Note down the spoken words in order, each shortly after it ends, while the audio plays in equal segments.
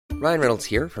Ryan Reynolds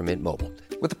here from Mint Mobile.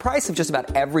 With the price of just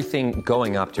about everything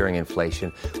going up during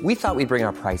inflation, we thought we'd bring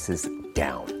our prices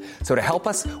down. So to help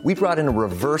us, we brought in a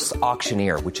reverse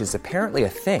auctioneer, which is apparently a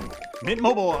thing. Mint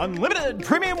Mobile Unlimited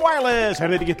Premium Wireless. How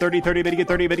to get 30, 30, bit to get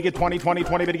 30, bit to get 20, 20,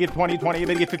 20, bit to get 20, 20,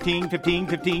 bit to get 15, 15,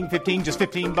 15, 15, just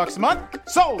 $15 a month?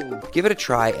 Sold! Give it a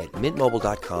try at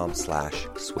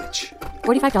mintmobile.com/switch.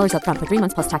 $45 up front for 3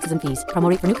 months plus taxes and fees. Promo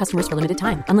rate for new customers for limited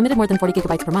time. Unlimited more than 40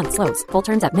 gigabytes per month. Slows full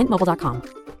terms at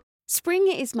mintmobile.com. Spring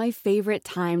is my favorite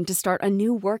time to start a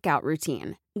new workout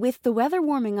routine. With the weather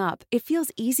warming up, it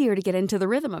feels easier to get into the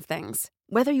rhythm of things.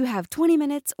 Whether you have 20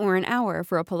 minutes or an hour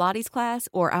for a Pilates class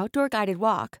or outdoor guided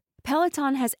walk,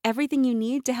 Peloton has everything you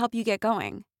need to help you get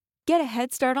going. Get a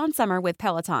head start on summer with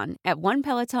Peloton at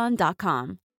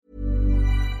onepeloton.com.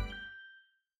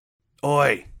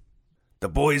 Oi! The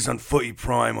boys on Footy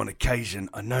Prime on occasion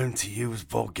are known to use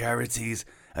vulgarities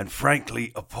and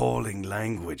frankly appalling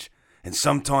language, and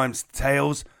sometimes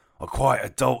tales are quite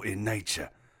adult in nature.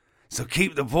 So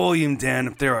keep the volume down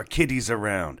if there are kiddies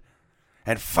around.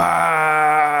 And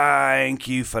thank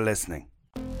you for listening.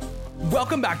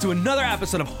 Welcome back to another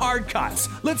episode of Hard Cuts.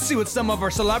 Let's see what some of our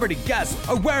celebrity guests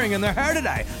are wearing in their hair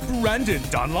today. Brendan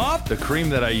Dunlop. The cream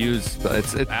that I use,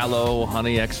 it's aloe,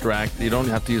 honey extract. You don't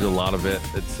have to use a lot of it.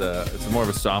 It's more of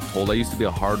a soft hold. I used to be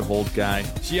a hard hold guy.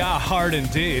 Yeah, hard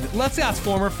indeed. Let's ask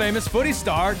former famous footy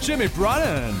star Jimmy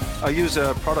Brennan. I use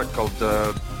a product called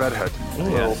Bedhead.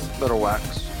 Little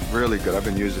wax. Really good. I've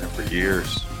been using it for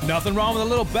years. Nothing wrong with a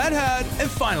little bedhead.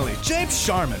 And finally, James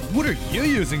Sharman. What are you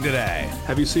using today?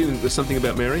 Have you seen There's Something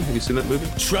About Mary? Have you seen that movie?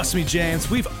 Trust me, James,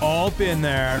 we've all been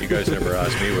there. You guys never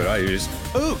asked me what I used.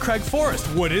 Ooh, Craig Forrest,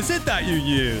 what is it that you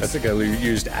use? I think I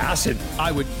used acid.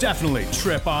 I would definitely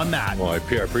trip on that. Well, I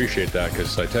appreciate that,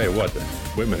 because I tell you what, the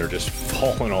women are just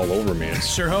falling all over me.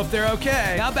 Sure hope they're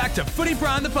okay. Now back to Footy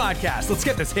Prime, the podcast. Let's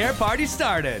get this hair party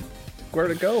started.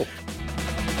 Where'd it go?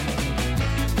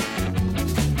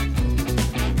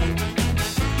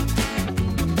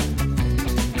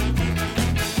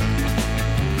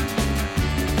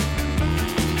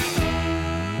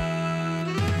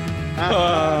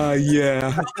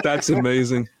 Yeah, that's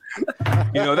amazing.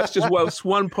 That's just it's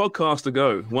one podcast to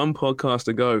go.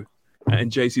 And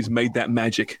JC's made that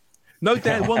magic. No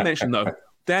Dan Wong mention though.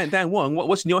 Dan Wong,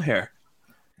 what's in your hair?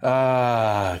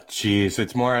 Geez,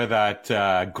 it's more of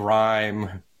that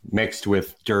grime mixed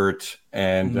with dirt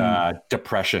and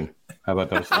depression. How about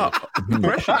those things?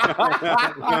 Depression.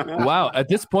 Wow, at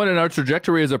this point in our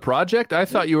trajectory as a project, I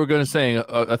thought you were going to say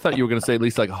at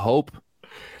least like hope.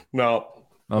 No.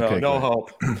 Okay, no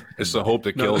hope. It's the hope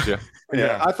that kills you.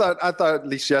 Yeah, I thought at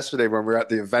least yesterday when we were at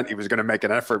the event he was going to make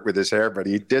an effort with his hair, but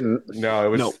he didn't. No,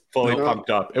 it was fully pumped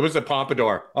up. It was a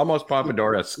pompadour, almost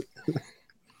pompadour-esque.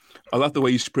 I love the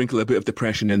way you sprinkle a bit of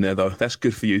depression in there, though. That's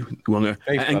good for you, Wonga.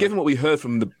 And given what we heard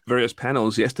from the various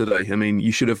panels yesterday, I mean,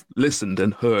 you should have listened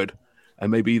and heard,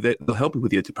 and maybe they'll help you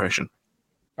with your depression.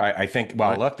 I think.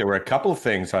 Well, look, there were a couple of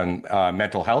things on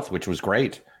mental health, which was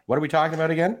great. What are we talking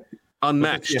about again?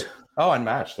 Unmatched. Oh,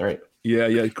 Unmatched, right.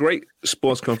 Yeah. Great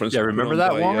sports conference. Yeah, remember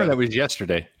that, Warner? That was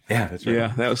yesterday. Yeah, that's right.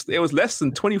 Yeah, it was less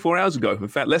than 24 hours ago. In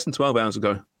fact, less than 12 hours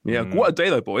ago. Yeah, What a day,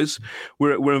 though, boys.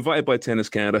 We're invited by Tennis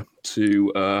Canada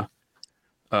to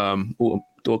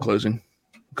door closing.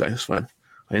 Okay, that's fine.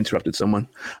 I interrupted someone.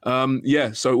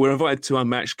 So we're invited to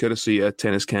Unmatched courtesy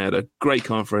Tennis Canada. Great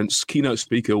conference. Keynote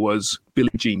speaker was Billie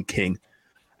Jean King.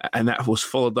 And that was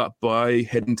followed up by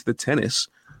heading to the tennis,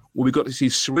 where we got to see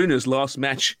Serena's last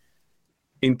match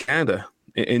in Canada,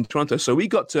 in Toronto. So we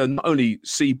got to not only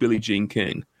see Billie Jean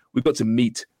King, we got to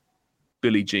meet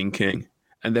Billie Jean King.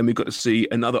 And then we got to see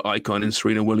another icon in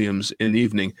Serena Williams in the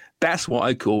evening. That's what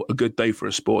I call a good day for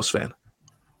a sports fan.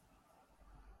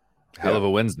 Hell of a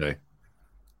Wednesday.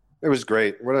 It was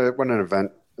great. What an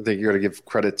event. I think you got to give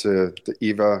credit to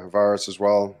Eva Avaris as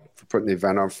well for putting the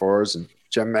event on for us. And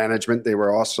Gem Management, they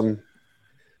were awesome.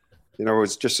 It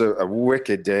was just a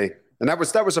wicked day. And that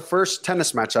was the first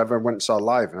tennis match I ever went and saw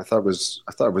live, and I thought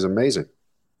it was amazing.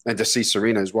 And to see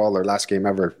Serena as well, their last game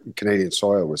ever in Canadian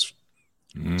soil was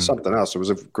something else. It was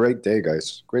a great day,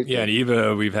 guys. Great day. Yeah, and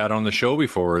Eva we've had on the show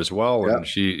before as well, and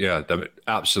she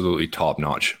absolutely top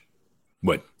notch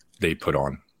what they put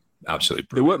on. Absolutely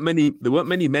brilliant. There weren't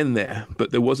many men there,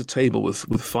 but there was a table with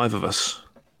 5 of us.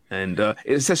 And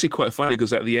it's actually quite funny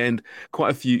because at the end, quite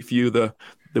a few of the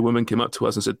women came up to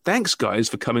us and said, "Thanks, guys,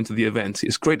 for coming to the event.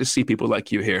 It's great to see people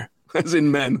like you here," as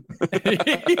in men.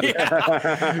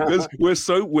 Because we're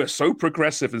so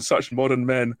progressive and such modern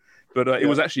men. But it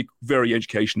was actually very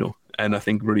educational and I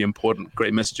think really important.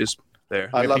 Great messages. there.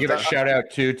 I love to give a shout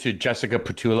out to Jessica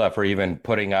Petula for even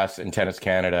putting us in Tennis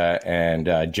Canada,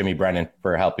 and Jimmy Brennan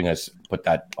for helping us put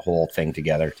that whole thing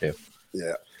together too.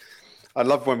 Yeah. I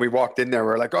love when we walked in there.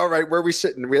 We're like, all right, where are we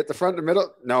sitting? Are we at the front, the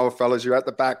middle? No, fellas, you're at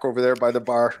the back over there by the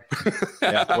bar.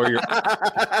 Yeah,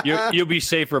 where you'll be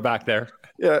safer back there.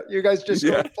 Yeah, you guys just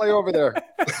go play over there.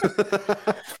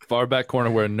 Far back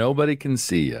corner where nobody can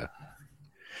see you.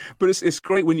 But it's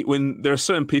great when there are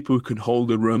certain people who can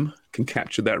hold a room, can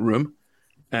capture that room,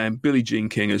 and Billie Jean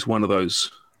King is one of those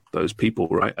people,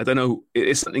 right? I don't know.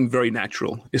 It's something very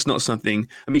natural. It's not something.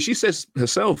 I mean, she says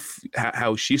herself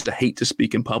how she used to hate to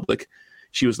speak in public.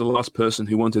 She was the last person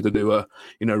who wanted to do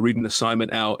read an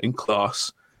assignment out in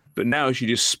class. But now she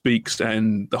just speaks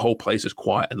and the whole place is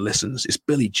quiet and listens. It's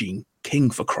Billie Jean King,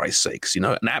 for Christ's sakes, an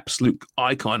absolute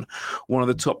icon, one of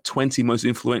the top 20 most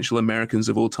influential Americans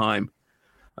of all time.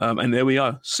 And there we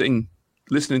are, sitting,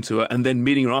 listening to her, and then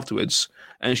meeting her afterwards.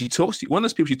 And she talks to you. One of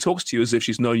those people, she talks to you as if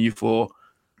she's known you for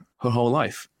her whole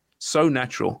life. So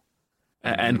natural,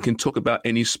 and can talk about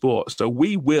any sport. So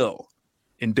we will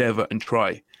endeavor and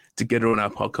try to get her on our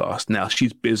podcast. Now,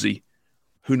 she's busy.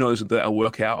 Who knows if that'll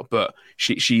work out? But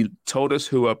she told us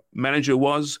who her manager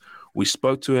was. We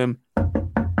spoke to him.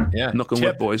 Yeah. Knock on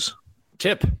wood, boys.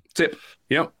 Tip.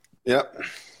 Yep. Yep.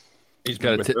 He's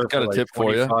got a tip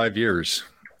for you. 5 years.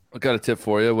 I've got a tip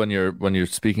for you when you're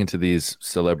speaking to these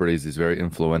celebrities, these very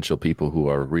influential people who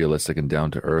are realistic and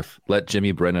down to earth. Let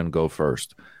Jimmy Brennan go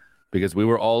first, because we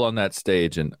were all on that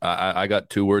stage, and I got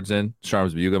 2 words in.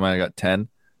 Sharms, you got mine. I got 10.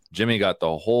 Jimmy got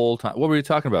the whole time. What were you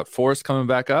talking about? Forrest coming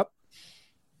back up?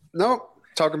 No,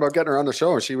 talking about getting her on the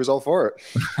show, and she was all for it.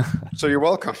 So you're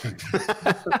welcome.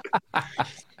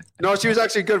 No, she was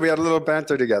actually good. We had a little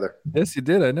banter together. Yes, you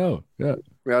did. I know. Yeah,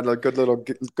 we had a good little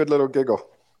giggle.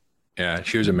 Yeah,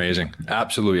 she was amazing.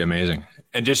 Absolutely amazing.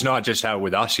 And not just how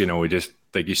with us, we just,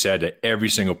 like you said, every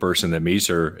single person that meets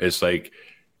her, it's like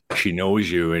she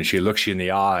knows you and she looks you in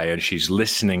the eye and she's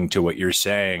listening to what you're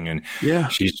saying. And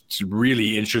she's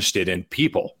really interested in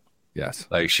people. Yes.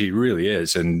 Like she really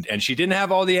is. And she didn't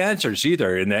have all the answers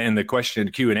either in the question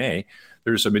Q&A.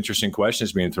 There's some interesting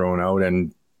questions being thrown out,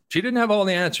 and she didn't have all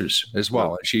the answers as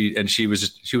well. She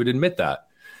would admit that.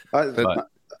 But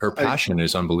her passion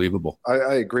is unbelievable.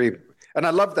 I agree. And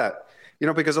I love that,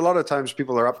 because a lot of times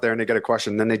people are up there and they get a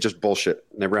question, and then they just bullshit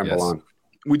and they ramble on.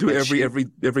 We do it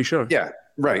every show. Yeah,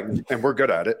 right. And we're good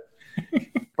at it.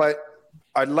 But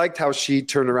I liked how she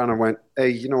turned around and went, hey,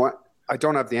 you know what? I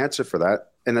don't have the answer for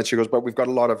that. And then she goes, but we've got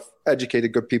a lot of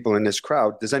educated, good people in this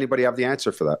crowd. Does anybody have the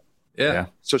answer for that? Yeah.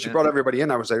 So she brought everybody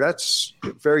in. I was like, that's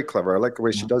very clever. I like the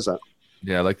way she does that.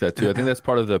 Yeah, I like that too. I think that's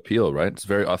part of the appeal, right? It's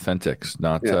very authentic. It's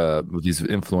not with these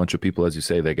influential people, as you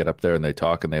say, they get up there and they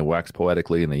talk and they wax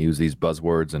poetically and they use these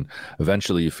buzzwords, and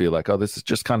eventually you feel like, oh, this is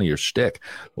just kind of your shtick.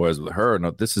 Whereas with her, no,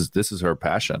 this is her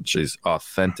passion. She's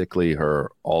authentically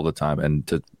her all the time. And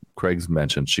to Craig's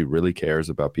mention, she really cares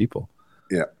about people.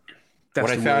 Yeah. What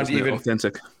I found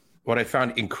authentic. What I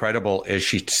found incredible is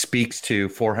she speaks to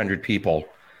 400 people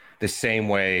the same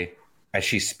way as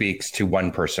she speaks to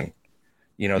one person.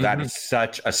 That is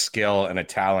such a skill and a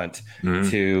talent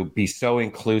to be so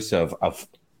inclusive of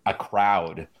a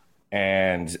crowd.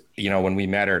 And, when we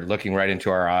met her, looking right into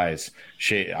our eyes,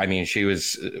 she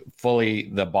was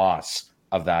fully the boss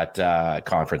of that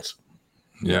conference.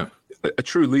 Yeah. A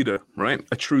true leader, right?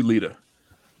 A true leader.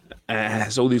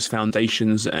 Has all these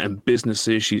foundations and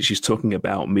businesses. She's talking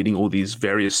about meeting all these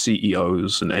various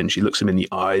CEOs, and she looks them in the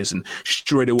eyes, and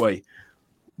straight away,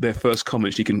 their first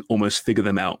comment, she can almost figure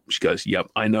them out. She goes, yep,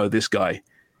 I know this guy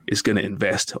is going to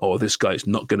invest, or this guy's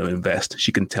not going to invest.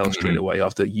 She can tell straight away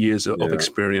after years of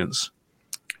experience.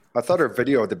 I thought her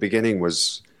video at the beginning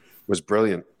was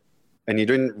brilliant. And you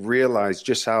didn't realize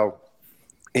just how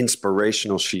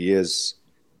inspirational she is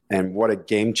and what a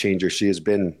game changer she has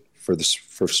been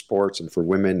for sports and for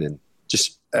women and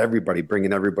just everybody,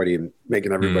 bringing everybody and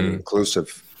making everybody inclusive.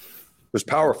 It was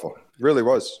powerful. It really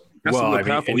was.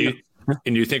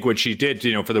 And you think what she did,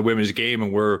 for the women's game,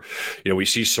 and we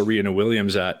see Serena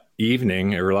Williams that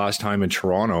evening, her last time in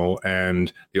Toronto,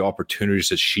 and the opportunities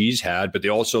that she's had, but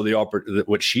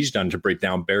what she's done to break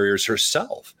down barriers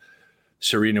herself,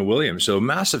 Serena Williams. So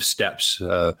massive steps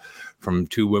from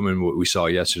 2 women, what we saw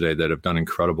yesterday, that have done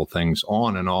incredible things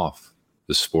on and off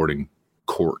the sporting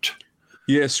court.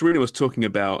 Yeah, Serena was talking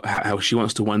about how she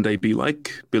wants to one day be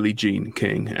like Billie Jean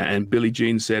King, and Billie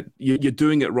Jean said, "You're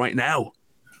doing it right now."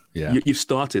 Yeah, you've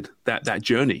started that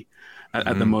journey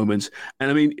at the moment.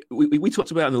 And I mean, we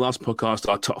talked about in the last podcast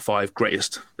our top 5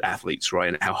 greatest athletes, right?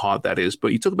 And how hard that is.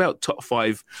 But you talk about top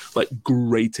 5 like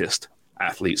greatest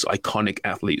athletes, iconic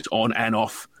athletes on and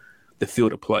off the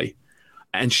field of play.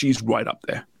 and she's right up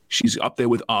there. She's up there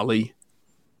with Ali.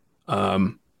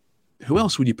 Who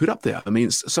else would you put up there? I mean,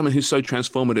 it's someone who's so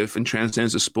transformative and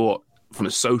transcends the sport from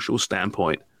a social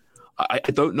standpoint. I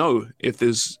don't know if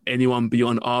there's anyone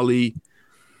beyond Ali.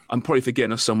 I'm probably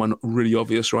forgetting of someone really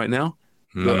obvious right now,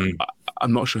 but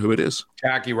I'm not sure who it is.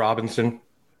 Jackie Robinson.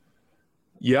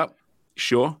 Yep,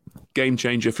 sure. Game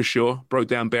changer for sure. Broke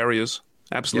down barriers.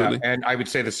 Absolutely. Yeah, and I would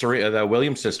say the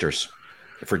Williams sisters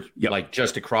for like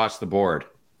just across the board.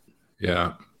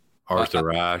 Yeah.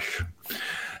 Arthur Ashe.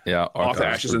 Yeah, Arthur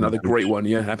Ashe is another great one.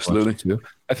 Yeah, absolutely.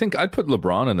 I think I'd put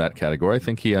LeBron in that category. I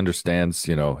think he understands,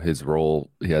 his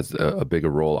role. He has a bigger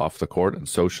role off the court and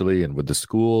socially and with the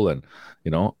school. And,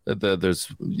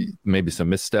 there's maybe some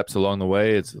missteps along the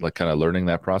way. It's like kind of learning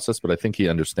that process. But I think he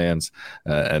understands.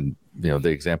 And, the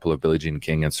example of Billie Jean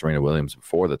King and Serena Williams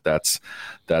before that's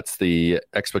the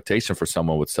expectation for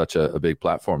someone with such a big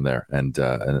platform there. And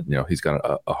he's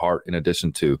got a heart in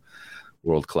addition to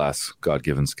world-class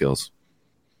God-given skills.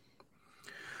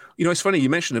 It's funny you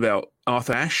mentioned about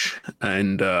Arthur Ashe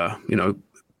and,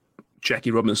 Jackie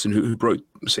Robinson, who broke,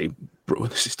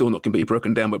 still not completely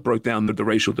broken down, but broke down the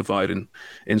racial divide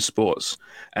in sports.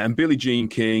 And Billie Jean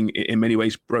King, in many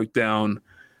ways, broke down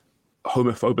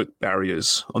homophobic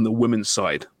barriers on the women's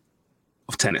side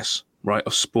of tennis, right,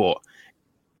 of sport.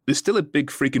 There's still a big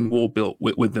freaking wall built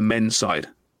with the men's side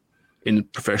in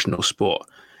professional sport.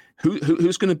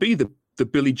 Who's going to be the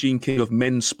Billie Jean King of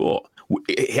men's sport?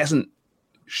 He hasn't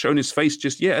shown his face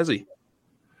just yet, has he?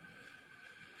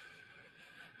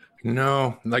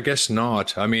 No, I guess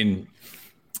not. I mean,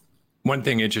 one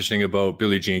thing interesting about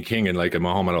Billie Jean King and like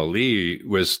Muhammad Ali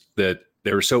was that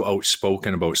they were so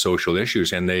outspoken about social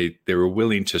issues and they were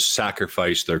willing to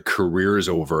sacrifice their careers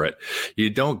over it. You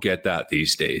don't get that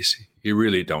these days. You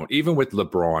really don't. Even with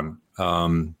LeBron.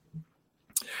 And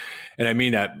I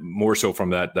mean that more so from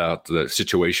the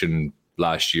situation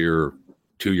last year,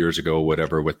 2 years ago,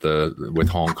 whatever, with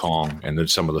Hong Kong and then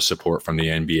some of the support from the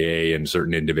NBA and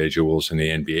certain individuals in the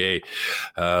NBA,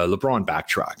 LeBron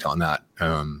backtracked on that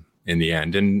in the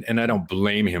end. And I don't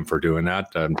blame him for doing that.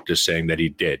 I'm just saying that he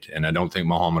did. And I don't think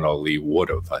Muhammad Ali would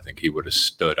have. I think he would have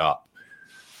stood up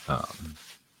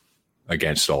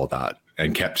against all that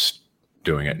and kept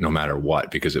doing it no matter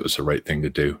what, because it was the right thing to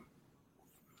do.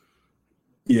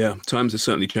 Yeah, times have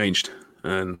certainly changed.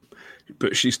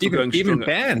 But she's still going strong. Even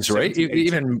bands, right?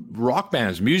 Even rock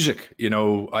bands, music,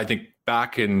 I think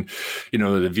back in,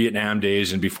 the Vietnam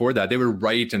days and before that, they were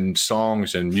writing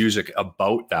songs and music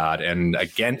about that and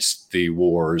against the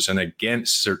wars and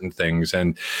against certain things.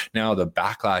 And now the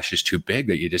backlash is too big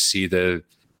that you just see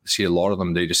a lot of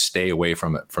them, they just stay away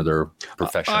from it for their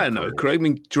professional I don't know, Craig. I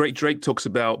mean, Drake talks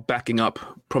about backing up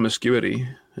promiscuity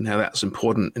and how that's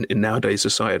important in nowadays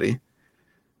society.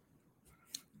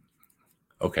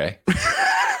 Okay.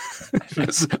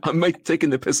 I'm taking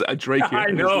the piss out of Drake here.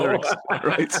 I know. Lyrics,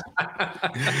 right?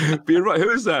 But you're right. Who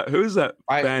is that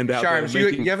band out Sharms, there?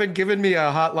 You haven't given me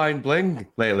a hotline bling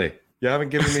lately. You haven't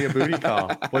given me a booty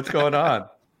call. What's going on?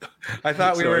 I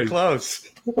thought we were close.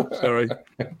 Sorry.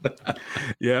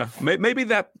 Yeah. Maybe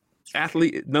that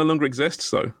athlete no longer exists,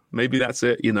 though. Maybe that's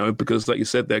it, because like you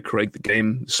said there, Craig, the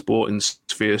game, sport and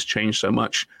spheres changed so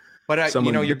much. But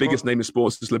your biggest name in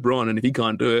sports is LeBron, and if he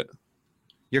can't do it,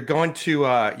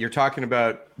 you're talking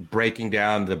about breaking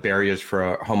down the barriers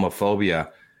for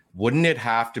homophobia. Wouldn't it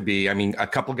have to be, a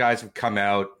couple guys have come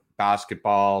out,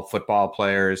 basketball, football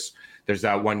players. There's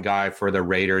that one guy for the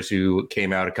Raiders who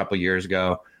came out a couple years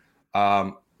ago.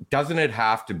 Doesn't it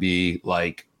have to be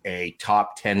like a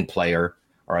top 10 player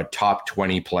or a top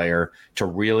 20 player to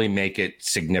really make it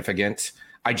significant?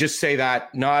 I just say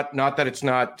that, not that it's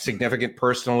not significant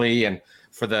personally and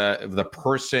for the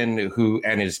person who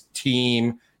and his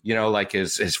team, like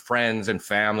his friends and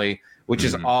family, which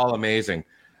is all amazing.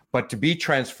 But to be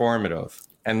transformative,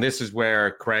 and this is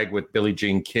where Craig with Billie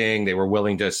Jean King, they were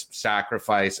willing to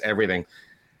sacrifice everything.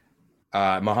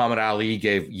 Muhammad Ali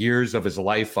gave years of his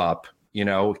life up,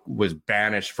 was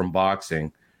banished from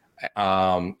boxing.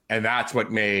 And that's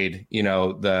what made,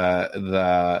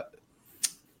 the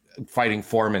Fighting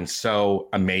Foreman so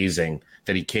amazing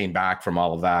that he came back from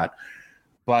all of that.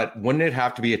 But wouldn't it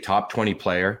have to be a top 20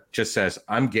 player? Just says,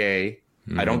 I'm gay.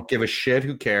 I don't give a shit.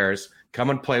 Who cares? Come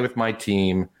and play with my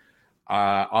team.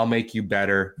 I'll make you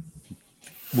better.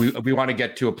 We want to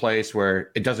get to a place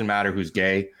where it doesn't matter who's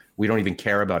gay. We don't even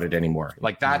care about it anymore.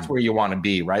 Like that's where you want to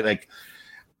be, right? Like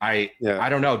I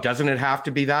don't know. Doesn't it have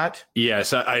to be that?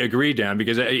 Yes, I agree, Dan,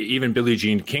 because even Billie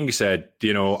Jean King said,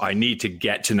 I need to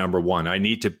get to number one. I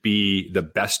need to be the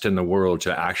best in the world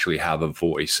to actually have a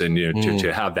voice and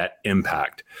to have that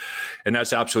impact. And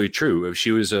that's absolutely true. If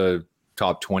she was a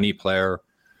top 20 player,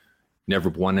 never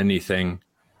won anything,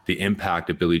 the impact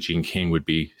of Billie Jean King would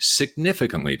be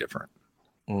significantly different.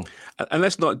 And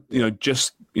let's not,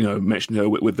 just mention her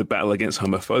with the battle against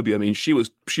homophobia. I mean,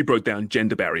 she broke down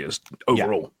gender barriers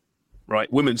overall,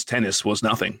 right? Women's tennis was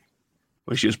nothing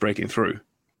when she was breaking through.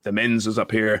 The men's was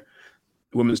up here,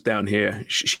 women's down here.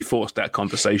 She forced that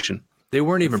conversation. They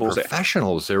weren't even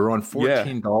professionals. They were on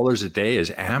 $14 a day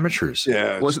as amateurs.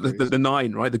 Yeah, was it the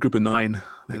 9, right? The group of 9.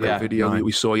 That video that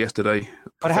we saw yesterday.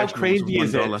 But how crazy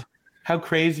is it? How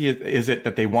crazy is it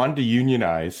that they wanted to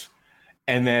unionize,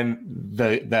 and then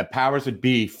the powers that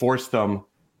be forced them,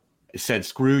 said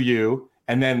screw you,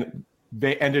 and then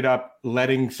they ended up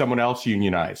letting someone else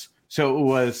unionize. So it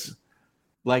was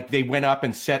like they went up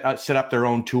and set up their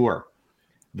own tour,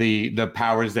 the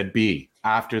powers that be,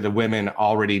 after the women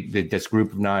already did this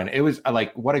group of 9. It was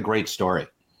like, what a great story.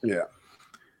 Yeah.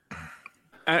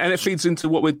 And it feeds into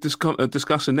what we're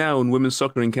discussing now in women's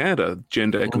soccer in Canada,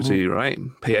 gender equity, right?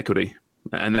 Pay equity.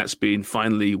 And that's been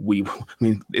finally,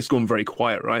 it's gone very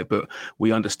quiet, right? But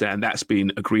we understand that's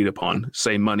been agreed upon,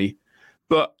 same money.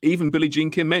 But even Billie Jean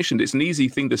King mentioned it's an easy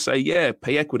thing to say, yeah,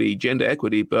 pay equity, gender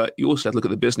equity, but you also have to look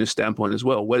at the business standpoint as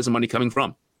well. Where's the money coming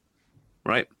from,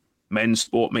 right? Men's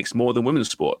sport makes more than women's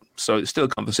sport. So it's still a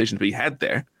conversation to be had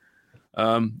there.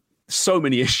 So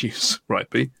many issues, right,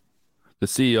 B? The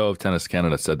CEO of Tennis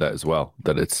Canada said that as well,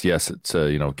 that it's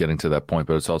getting to that point,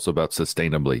 but it's also about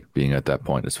sustainably being at that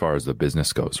point as far as the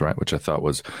business goes, right? Which I thought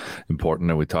was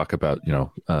important. And we talk about,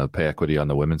 pay equity on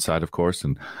the women's side, of course.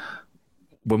 And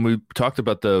when we talked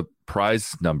about the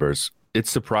prize numbers, it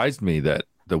surprised me that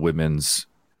the Women's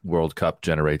World Cup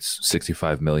generates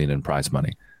 $65 million in prize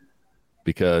money,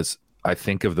 because I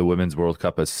think of the Women's World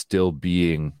Cup as still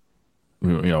being,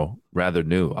 rather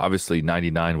new. Obviously,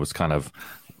 99 was kind of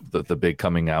the big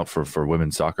coming out for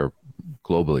women's soccer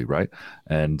globally, right?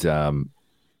 And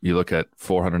you look at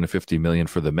 $450 million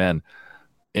for the men.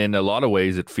 In a lot of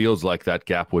ways, it feels like that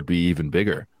gap would be even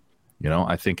bigger.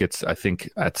 I think at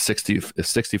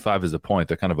 65 is the point.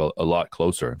 They're kind of a lot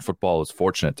closer. And football is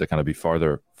fortunate to kind of be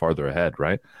farther ahead,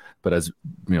 right? But as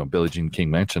Billie Jean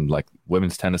King mentioned, like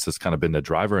women's tennis has kind of been the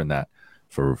driver in that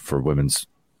for women's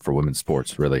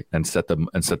sports, really, and set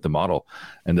the model.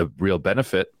 And the real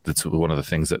benefit, that's one of the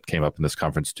things that came up in this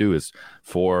conference too, is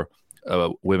for a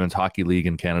women's hockey league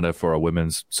in Canada, for a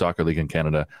women's soccer league in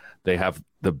Canada, they have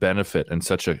the benefit and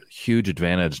such a huge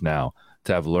advantage now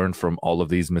to have learned from all of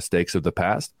these mistakes of the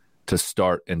past to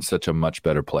start in such a much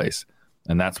better place.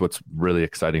 And that's what's really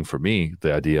exciting for me,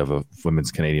 the idea of a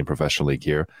women's Canadian professional league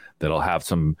here that'll have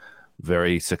some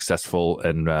very successful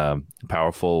and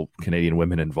powerful Canadian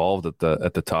women involved at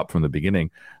the top from the beginning.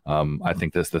 I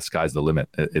think the sky's the limit.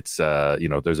 It's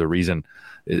there's a reason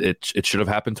it should have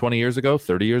happened 20 years ago,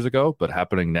 30 years ago, but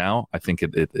happening now, I think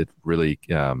it really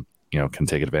can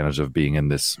take advantage of being in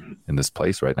this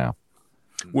place right now.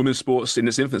 Women's sports in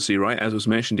its infancy, right? As was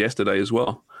mentioned yesterday as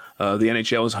well. The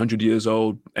NHL is 100 years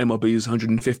old. MLB is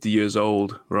 150 years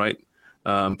old, right?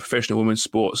 Professional women's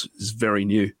sports is very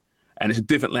new. And it's a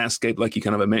different landscape, like you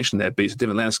kind of mentioned there, but it's a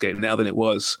different landscape now than it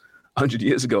was 100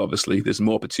 years ago, obviously. There's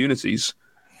more opportunities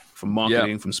from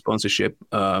marketing, from sponsorship,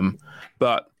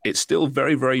 but it's still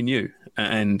very, very new.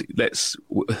 And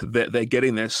they're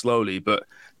getting there slowly, but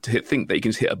to think that you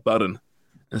can just hit a button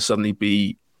and suddenly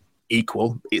be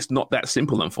equal, it's not that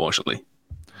simple, unfortunately.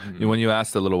 When you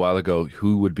asked a little while ago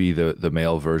who would be the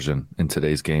male version in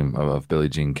today's game of Billie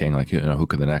Jean King, like who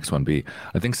could the next one be?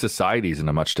 I think society's in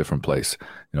a much different place,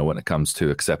 when it comes to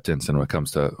acceptance and when it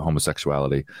comes to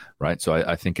homosexuality, right? So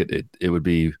I think it would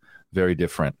be very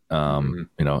different.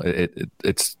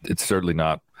 It's certainly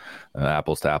not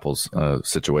apples to apples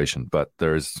situation, but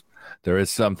there is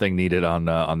something needed on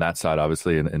that side,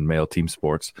 obviously, in male team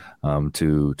sports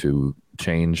to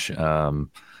change.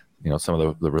 Some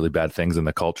of the really bad things in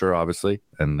the culture, obviously,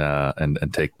 and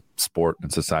take sport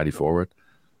and society forward.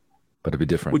 But it'd be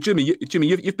different. Well, Jimmy,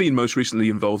 you've been most recently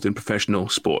involved in professional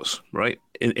sports, right?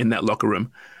 In that locker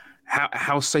room,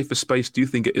 how safe a space do you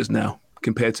think it is now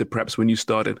compared to perhaps when you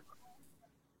started?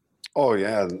 Oh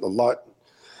yeah, a lot.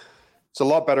 It's a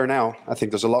lot better now. I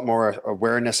think there's a lot more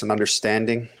awareness and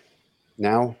understanding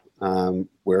now.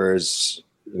 Whereas,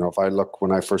 if I look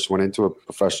when I first went into a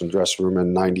professional dressing room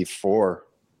in '94.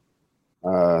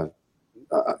 You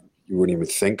wouldn't even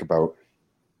think about,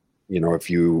 if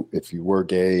you were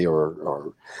gay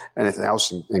or anything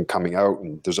else and coming out.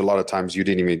 And there's a lot of times you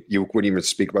wouldn't even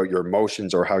speak about your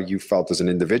emotions or how you felt as an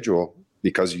individual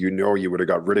because you would have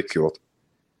got ridiculed.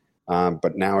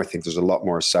 But now I think there's a lot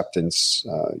more acceptance,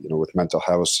 with mental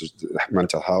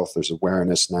health, there's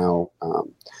awareness now.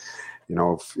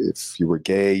 if you were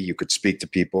gay, you could speak to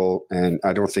people. And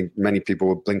I don't think many people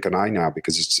would blink an eye now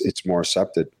because it's more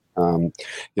accepted.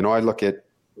 I look at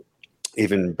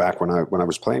even back when I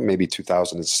was playing, maybe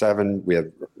 2007,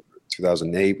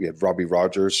 2008, we had Robbie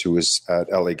Rogers, who was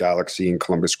at LA Galaxy and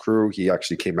Columbus Crew. He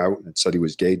actually came out and said he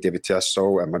was gay. David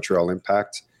Tiesto at Montreal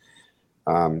Impact.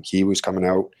 He was coming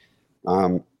out.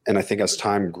 And I think as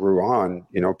time grew on,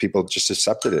 people just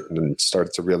accepted it and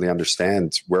started to really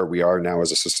understand where we are now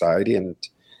as a society. And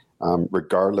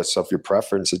regardless of your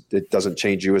preference, it doesn't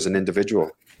change you as an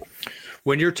individual.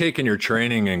 When you're taking your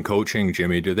training and coaching,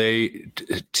 Jimmy, do they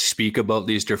speak about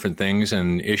these different things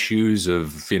and issues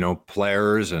of,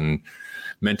 players and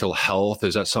mental health?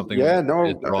 Is that something that's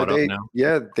brought up now?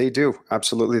 Yeah, they do.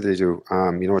 Absolutely, they do.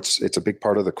 It's a big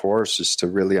part of the course is to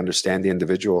really understand the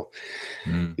individual.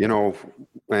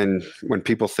 And when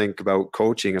people think about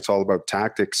coaching, it's all about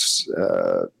tactics.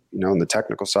 On the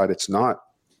technical side, it's not.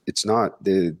 It's not.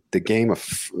 The game of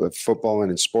football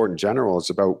and in sport in general is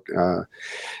about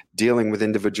dealing with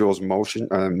individuals'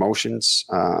 emotions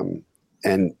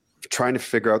and trying to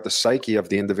figure out the psyche of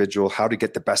the individual, how to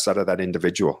get the best out of that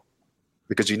individual.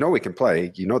 Because we can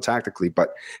play, tactically,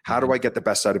 but how do I get the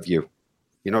best out of you?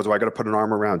 Do I got to put an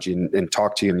arm around you and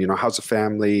talk to you? And, how's the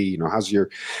family?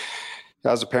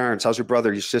 How's the parents? How's your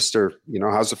brother, your sister?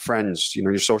 How's the friends?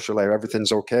 Your social life,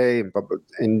 everything's okay.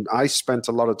 And I spent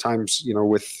a lot of times,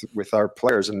 with our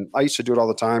players, and I used to do it all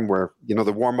the time where,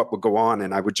 the warm up would go on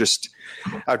and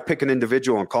I'd pick an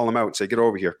individual and call them out and say, get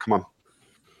over here. Come on.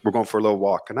 We're going for a little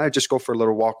walk. And I'd just go for a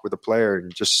little walk with a player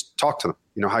and just talk to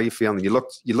them. How you feeling? You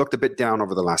looked a bit down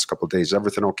over the last couple of days. Is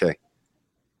everything okay?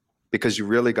 Because you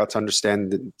really got to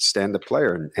understand the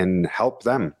player and help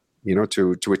them,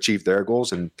 to achieve their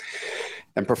goals and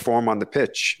perform on the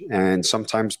pitch. And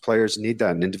sometimes players need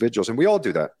that, and individuals, and we all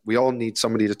do that. We all need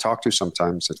somebody to talk to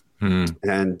sometimes.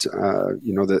 And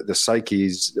the psyche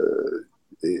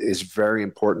is very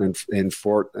important in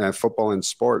football and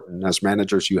sport. And as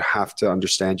managers, you have to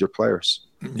understand your players.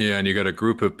 Yeah, and you got a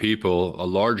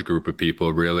large group of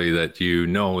people, really, that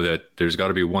that there's got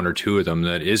to be one or two of them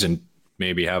that isn't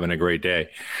maybe having a great day.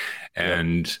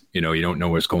 And, you don't know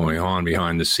what's going on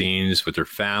behind the scenes with their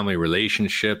family,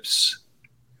 relationships,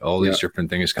 all these different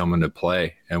things come into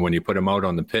play. And when you put them out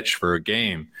on the pitch for a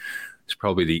game, it's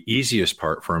probably the easiest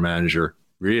part for a manager,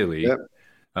 really. Yep.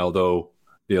 Although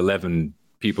the 11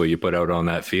 people you put out on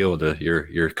that field,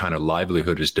 your kind of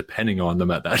livelihood is depending on them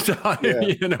at that time.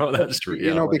 Yeah. That's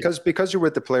reality. Because you're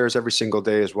with the players every single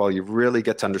day as well, you really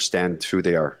get to understand who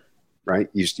they are, right?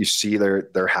 You see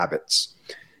their habits.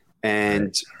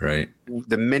 And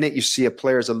the minute you see a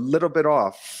player is a little bit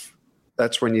off,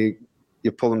 that's when you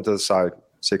pull them to the side,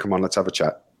 say, come on, let's have a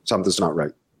chat. Something's not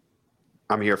right.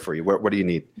 I'm here for you. What do you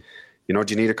need? Do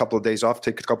you need a couple of days off?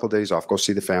 Take a couple of days off. Go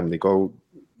see the family. Go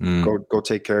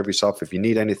take care of yourself. If you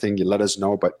need anything, you let us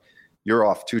know, but you're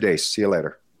off 2 days. See you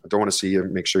later. I don't want to see you.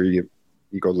 Make sure you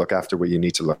go look after what you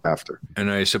need to look after.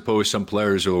 And I suppose some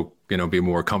players will, be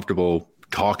more comfortable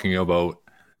talking about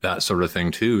that sort of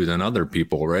thing too than other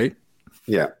people, right?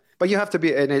 Yeah. But you have to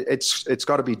be, and it's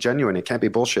got to be genuine. It can't be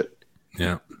bullshit.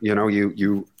 Yeah.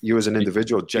 You as an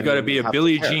individual, you got to be a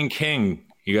Billie Jean King.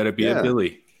 You got to be a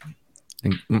Billy.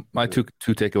 My two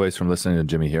takeaways from listening to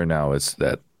Jimmy here now is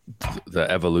that the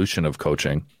evolution of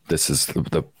coaching, this is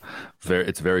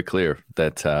it's very clear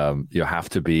that you have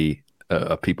to be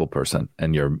a people person,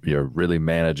 and you're really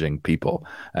managing people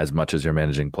as much as you're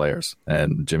managing players.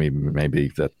 And Jimmy,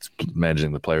 maybe that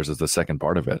managing the players is the second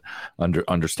part of it.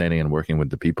 Understanding and working with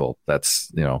the people.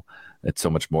 That's it's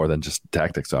so much more than just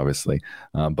tactics, obviously,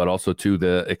 but also to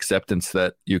the acceptance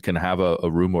that you can have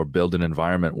a room or build an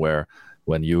environment where,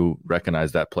 when you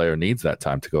recognize that player needs that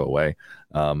time to go away,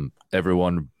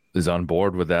 everyone is on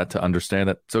board with that, to understand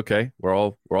that it's okay. We're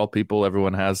all people.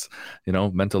 Everyone has,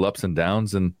 mental ups and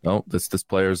downs, and this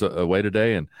player's away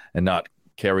today, and not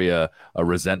carry a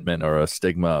resentment or a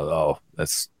stigma. Oh,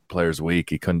 this player's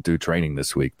weak. He couldn't do training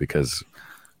this week because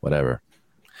whatever.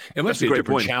 It must be a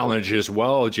different challenge as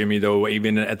well, Jimmy, though,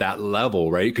 even at that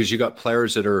level, right? Because you got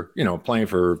players that are, playing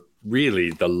for really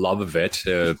the love of it,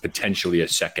 potentially a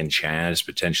second chance,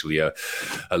 potentially a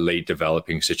late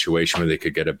developing situation where they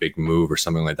could get a big move or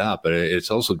something like that. But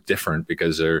it's also different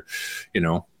because they're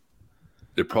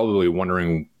probably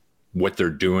wondering what they're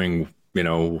doing,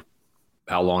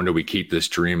 how long do we keep this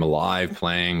dream alive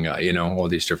playing, all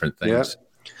these different things.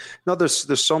 Yeah. No,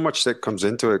 there's so much that comes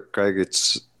into it, Craig.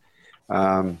 It's,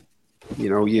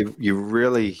 you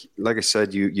really, like I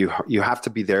said, you have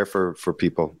to be there for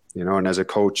people, and as a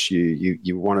coach,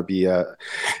 you want to be a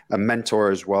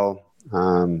mentor as well.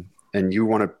 And you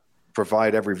want to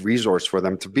provide every resource for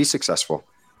them to be successful.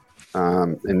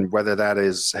 And whether that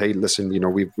is, hey, listen,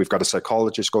 we've got a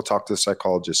psychologist, go talk to the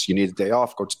psychologist. You need a day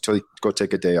off, go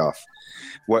take a day off.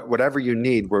 Whatever you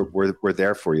need, we're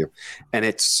there for you. And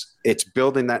it's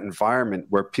building that environment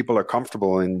where people are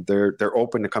comfortable and they're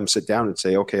open to come sit down and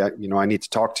say, okay, I need to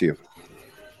talk to you,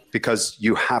 because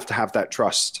you have to have that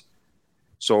trust.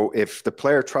 So if the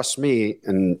player trusts me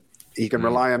and he can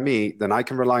rely on me, then I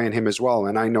can rely on him as well.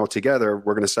 And I know together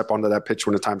we're going to step onto that pitch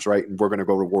when the time's right, and we're going to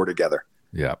go to war together.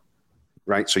 Yeah.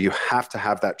 Right. So you have to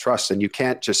have that trust, and you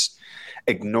can't just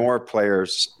ignore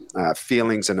players'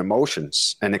 feelings and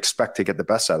emotions and expect to get the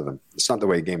best out of them. It's not the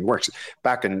way a game works.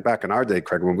 Back in our day,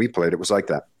 Craig, when we played, it was like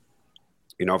that.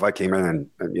 If I came in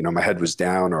and my head was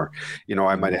down, or,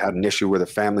 I might have had an issue with a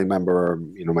family member, or,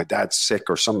 my dad's sick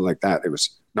or something like that. It was,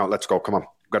 no, let's go. Come on.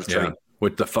 We've got to train.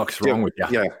 What the fuck's wrong with you?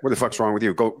 Yeah. What the fuck's wrong with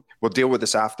you? Go. We'll deal with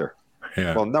this after.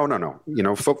 Yeah. Well,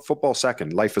 no. Football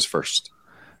second, life is first.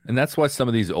 And that's why some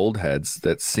of these old heads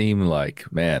that seem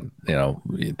like, man, you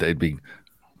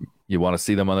want to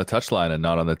see them on the touchline and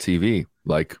not on the TV,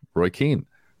 like Roy Keane.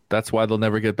 That's why they'll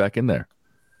never get back in there.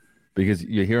 Because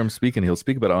you hear him speaking, he'll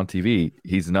speak about it on TV.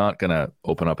 He's not going to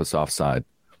open up a soft side.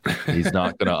 He's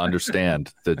not going to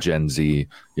understand the Gen Z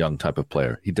young type of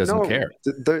player. He doesn't care.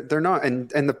 They're not. And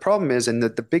the problem is, and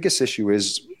the biggest issue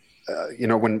is,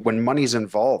 when money's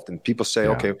involved and people say,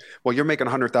 okay, well, you're making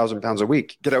 £100,000 a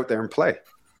week, get out there and play.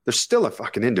 They're still a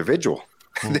fucking individual.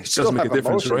 They still have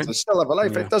emotions. Right? They still have a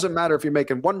life. Yeah. It doesn't matter if you're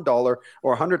making $1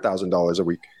 or $100,000 a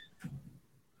week.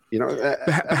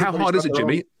 How hard is it,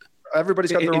 Jimmy?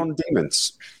 Everybody's got their own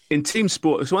demons. In team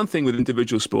sport, it's one thing with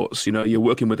individual sports. You're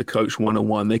working with a coach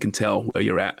one-on-one. They can tell where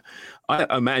you're at.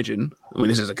 I imagine,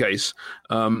 this is the case,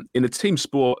 in a team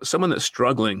sport, someone that's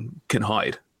struggling can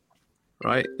hide,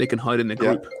 right? They can hide in the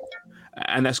group. Yeah.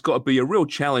 And that's got to be a real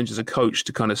challenge as a coach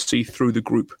to kind of see through the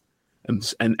group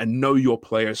and know your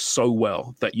players so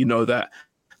well that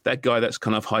that guy that's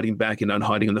kind of hiding back, and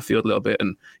hiding in the field a little bit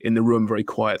and in the room very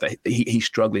quiet, that he's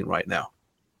struggling right now.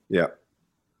 Yeah.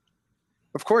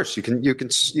 Of course, you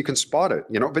can spot it,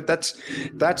 but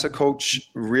that's a coach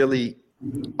really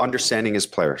understanding his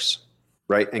players,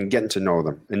 right, and getting to know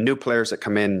them. And new players that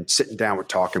come in, sitting down with,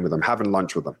 talking with them, having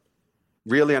lunch with them,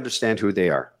 really understand who they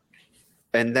are,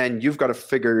 and then you've got to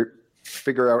figure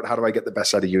out, how do I get the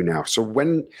best out of you now? So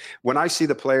when I see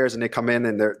the players and they come in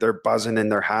and they're buzzing and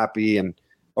they're happy and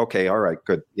okay, all right,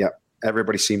 good, yeah,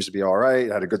 everybody seems to be all right,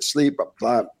 had a good sleep, blah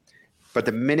blah. But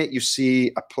the minute you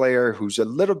see a player who's a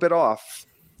little bit off,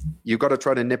 you've got to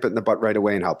try to nip it in the butt right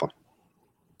away and help them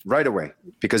right away.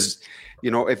 Because,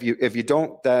 if you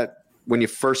don't, that when you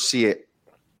first see it,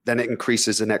 then it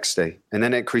increases the next day, and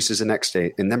then it increases the next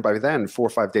day. And then by then, 4 or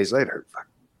 5 days later,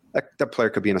 that player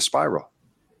could be in a spiral.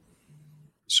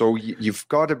 So you've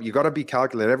got to be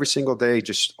calculated every single day,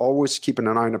 just always keeping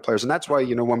an eye on the players. And that's why,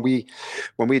 when we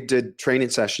did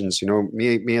training sessions,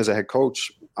 me as a head coach,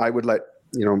 I would let,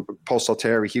 Paul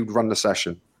Salteri, he would run the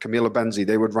session. Camilo Benzi,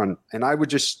 they would run. And I'd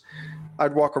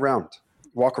walk around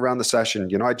the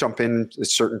session. I'd jump in at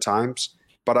certain times,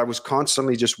 but I was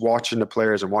constantly just watching the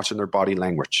players and watching their body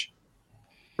language,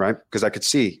 right? Because I could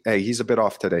see, hey, he's a bit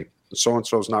off today.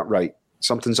 So-and-so's not right.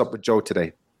 Something's up with Joe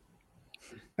today.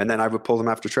 And then I would pull them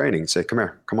after training and say, come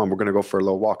here, come on, we're going to go for a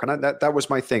little walk. And that was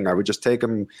my thing. I would just take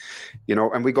them,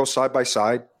 and we go side by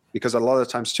side, because a lot of the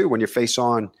times too, when you're face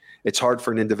on, it's hard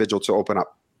for an individual to open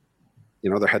up.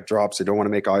 Their head drops. They don't want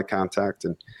to make eye contact.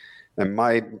 And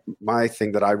my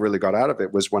thing that I really got out of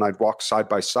it was when I'd walk side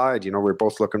by side, we're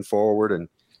both looking forward, and,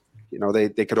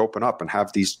 they could open up and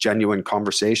have these genuine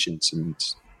conversations and,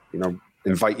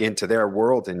 invite you into their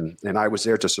world. And I was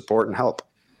there to support and help.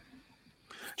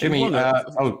 Jimmy,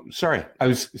 sorry. Sorry,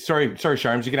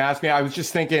 Sharms. You can ask me. I was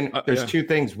just thinking there's two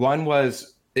things. One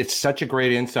was, it's such a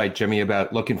great insight, Jimmy,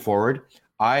 about looking forward.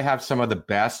 I have some of the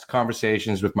best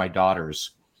conversations with my daughters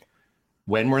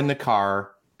when we're in the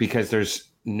car, because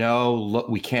there's no look.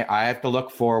 I have to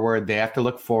look forward. They have to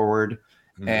look forward.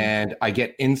 Mm-hmm. And I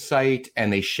get insight,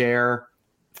 and they share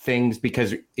things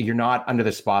because you're not under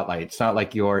the spotlight. It's not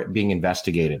like you're being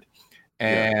investigated.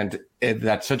 And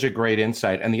that's such a great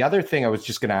insight. And the other thing I was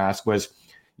just going to ask was,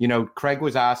 Craig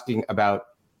was asking about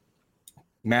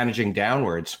managing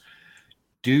downwards.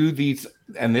 Do these,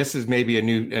 and this is maybe a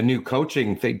new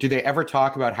coaching thing, do they ever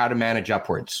talk about how to manage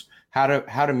upwards? How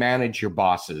to manage your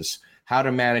bosses, how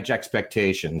to manage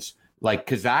expectations?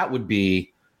 Because that would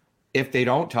be, if they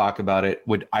don't talk about it,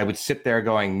 I would sit there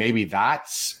going, maybe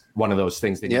that's one of those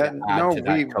things that you add to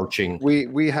that coaching.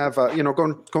 We have,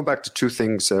 going back to two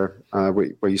things there,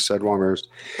 where you said one was,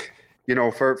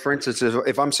 for instance,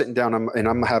 if I'm sitting down and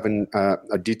I'm having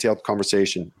a detailed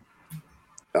conversation,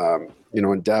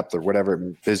 in depth or whatever,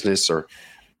 business, or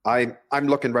I'm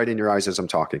looking right in your eyes as I'm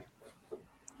talking,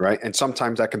 right? And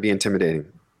sometimes that can be intimidating.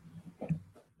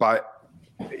 But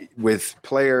with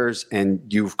players, and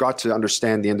you've got to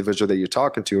understand the individual that you're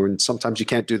talking to, and sometimes you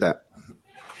can't do that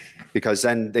because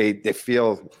then they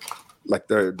feel like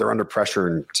they're under pressure,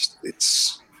 and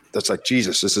that's like,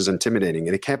 Jesus, this is intimidating.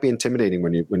 And it can't be intimidating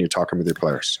when you're talking with your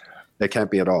players. It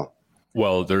can't be at all.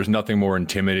 Well, there's nothing more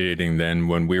intimidating than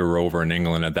when we were over in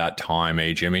England at that time,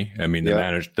 Jimmy? I mean,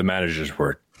 the managers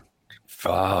were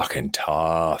fucking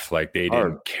tough. Like, they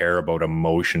didn't care about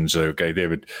emotions. Okay, they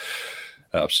would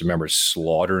remember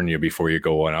slaughtering you before you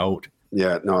go out.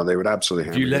 Yeah, no, they would absolutely.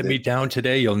 If you let me down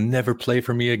today, you'll never play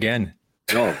for me again.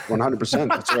 No, 100%.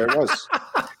 That's the way it was.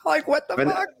 Like, what the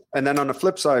fuck? And then on the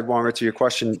flip side, Wonga, to your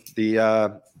question, we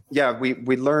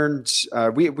learned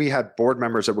we had board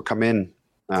members that would come in,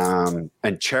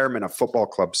 and chairmen of football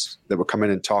clubs that would come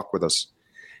in and talk with us.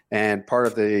 And part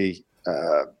of the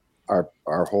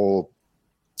our whole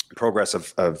progress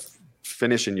of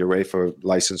finishing your UEFA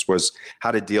license was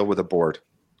how to deal with a board,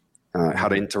 how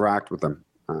to interact with them,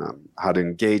 how to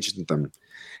engage with them.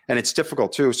 And it's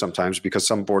difficult too sometimes because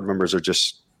some board members are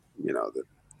just, they're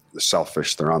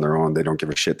selfish. They're on their own. They don't give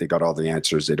a shit. They got all the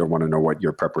answers. They don't want to know what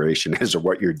your preparation is or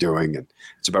what you're doing. And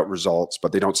it's about results,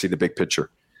 but they don't see the big picture.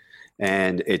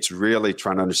 And it's really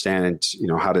trying to understand,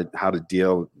 how to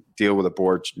deal with a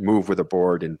board, move with a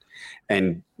board,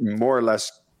 and more or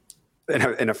less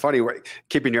in a funny way,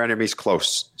 keeping your enemies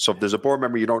close. So if there's a board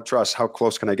member you don't trust, how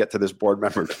close can I get to this board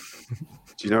member? Do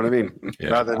you know what I mean?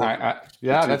 Yeah,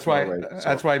 that's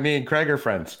why me and Craig are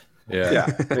friends. Yeah,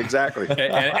 exactly.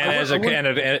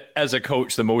 and as a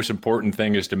coach, the most important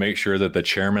thing is to make sure that the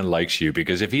chairman likes you,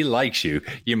 because if he likes you,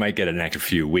 you might get an extra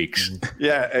few weeks.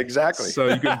 Yeah, exactly. So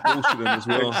you can bullshit him as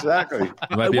well. Exactly.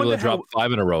 You might be able to drop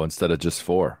 5 in a row instead of just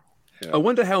 4. I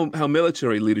wonder how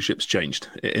military leadership's changed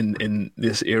in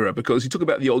this era, because you talk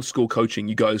about the old school coaching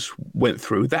you guys went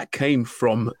through. That came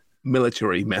from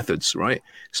military methods, right?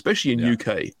 Especially in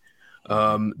UK.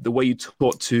 The way you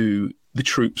taught to the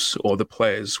troops or the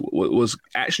players was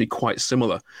actually quite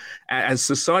similar. As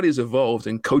society has evolved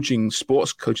and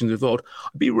sports coaching has evolved,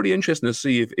 I'd be really interested to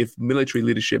see if military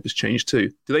leadership has changed too.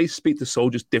 Do they speak to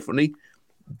soldiers differently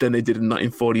than they did in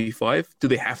 1945? Do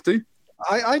they have to?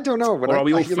 I don't know, but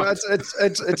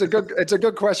it's a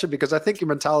good question, because I think your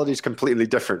mentality is completely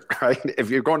different, right? If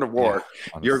you're going to war,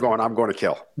 you're going, I'm going to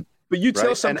kill. But you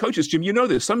tell some coaches, Jim, you know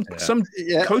this. Some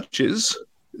coaches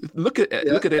look at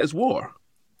it as war.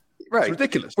 Right. It's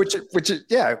ridiculous. Which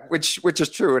is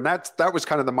true. And that was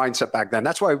kind of the mindset back then.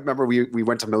 That's why I remember we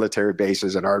went to military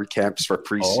bases and army camps for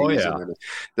preseason. And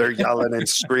they're yelling and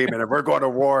screaming, and we're going to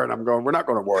war. And I'm going, we're not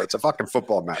going to war. It's a fucking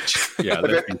football match.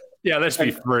 Let's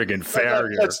be friggin' fair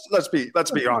here. Let's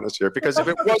be honest here, because if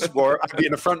it was war, I'd be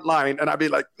in the front line and I'd be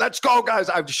like, let's go, guys.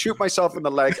 I'd shoot myself in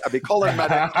the leg. I'd be calling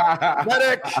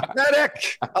medic,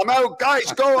 I'm out,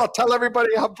 guys, go. I'll tell everybody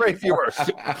how brave you were.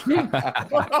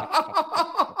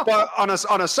 But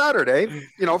on a Saturday,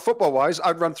 football wise,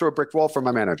 I'd run through a brick wall for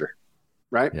my manager,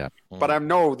 right? Yeah. But I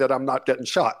know that I'm not getting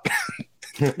shot.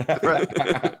 Right.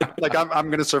 Like I'm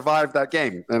going to survive that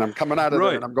game, and I'm coming out of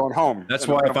there and I'm going home. That's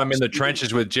why if I'm in the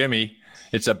trenches with Jimmy,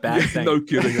 it's a bad thing. No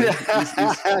kidding.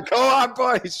 Go on,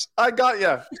 boys. I got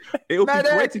you. It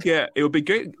would be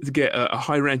great to get a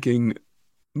high-ranking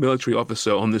military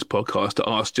officer on this podcast to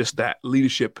ask just that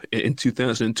leadership in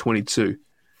 2022.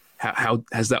 How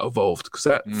has that evolved? Because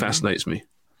that fascinates me.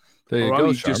 There you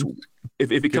go.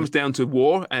 If it comes down to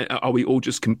war, are we all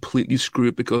just completely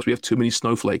screwed because we have too many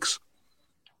snowflakes?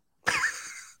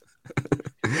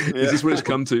 Is this what it's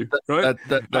come to? Right?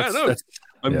 I don't know.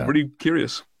 I'm pretty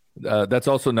curious. That's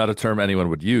also not a term anyone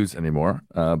would use anymore.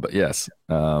 But yes,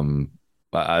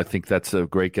 I think that's a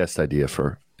great guest idea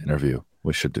for interview.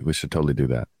 We should totally do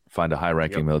that. Find a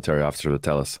high-ranking military officer to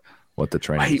tell us what the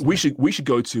training is. We should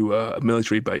go to a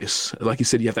military base. Like you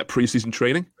said, you have that preseason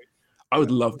training. I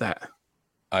would love that.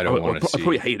 I don't want to see. I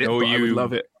probably hate it, but I would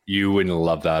love it. You wouldn't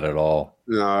love that at all.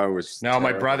 No,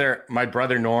 my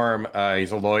brother Norm,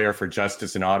 he's a lawyer for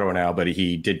justice in Ottawa now, but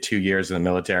he did 2 years in the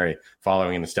military,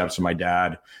 following in the steps of my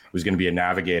dad, who was going to be a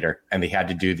navigator. And they had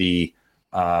to do the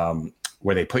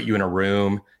where they put you in a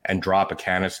room and drop a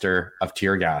canister of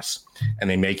tear gas, and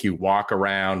they make you walk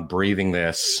around breathing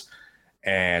this,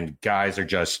 and guys are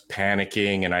just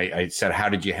panicking. And I said, how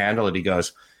did you handle it? He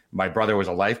goes, my brother was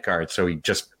a lifeguard, so he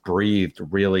just breathed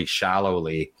really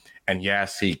shallowly. And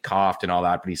yes, he coughed and all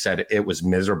that, but he said it was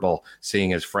miserable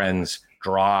seeing his friends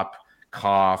drop,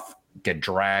 cough, get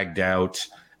dragged out.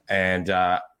 And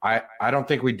I don't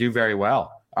think we do very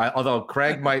well. Although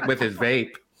Craig might with his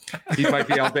vape. He might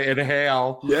be able to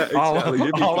inhale all of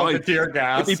the tear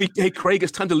gas. Hey, Craig,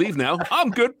 it's time to leave now. I'm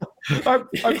good. I'm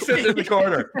sitting in the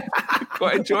corner.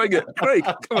 Quite enjoying it. Craig,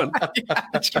 come on.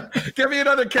 Give me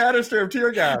another canister of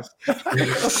tear gas.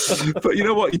 But you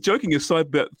know what? You're joking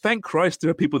aside, but thank Christ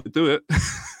there are people that do it.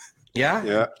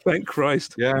 Yeah. Thank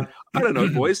Christ. Yeah. I don't know,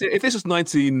 boys. If this is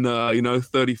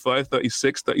 1935,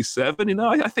 36, 37,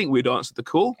 I think we'd answer the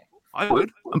call. I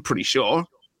would. I'm pretty sure.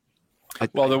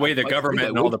 Well, the way the government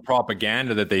and all the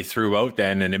propaganda that they threw out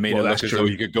then, and it made it look as though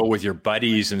you could go with your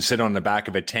buddies and sit on the back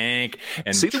of a tank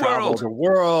and see travel the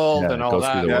world and all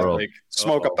that. Like,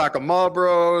 smoke a pack of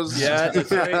Marlboros. Yeah, that's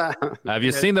right. Have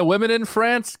you seen the women in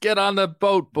France? Get on the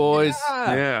boat, boys.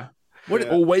 Yeah.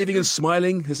 All waving and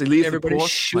smiling as they leave. Everybody's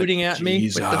shooting at me.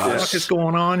 Jesus. What the fuck is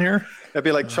going on here? It'd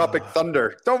be like Tropic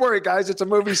Thunder. Don't worry, guys. It's a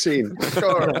movie scene.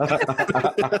 Sure.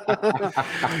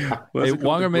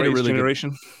 Wonger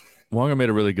made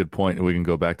a really good point, and we can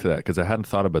go back to that because I hadn't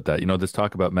thought about that. This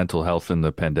talk about mental health in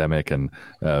the pandemic, and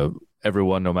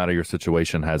everyone, no matter your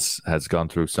situation, has gone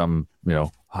through some,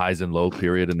 highs and low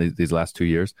period in these last 2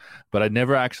 years. But I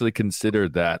never actually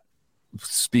considered that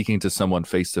speaking to someone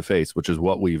face to face, which is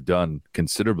what we've done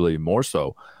considerably more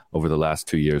so over the last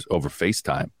 2 years over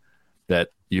FaceTime, that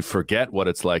you forget what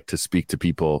it's like to speak to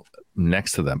people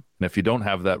next to them. And if you don't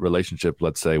have that relationship,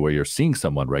 let's say where you're seeing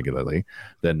someone regularly,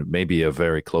 then maybe a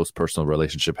very close personal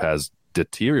relationship has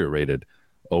deteriorated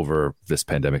over this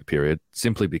pandemic period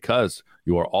simply because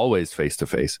you are always face to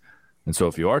face. And so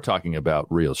if you are talking about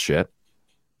real shit,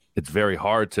 it's very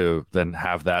hard to then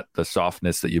have the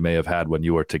softness that you may have had when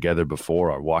you were together before,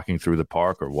 or walking through the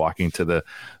park, or walking to the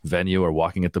venue, or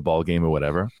walking at the ball game, or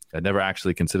whatever. I never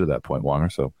actually considered that point, Wonger.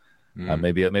 So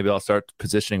maybe I'll start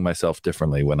positioning myself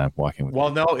differently when I'm walking with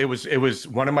you. No, it was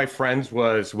one of my friends'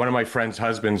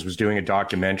 husbands was doing a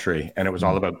documentary, and it was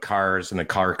all about cars and the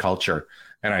car culture.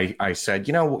 And I said,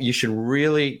 you should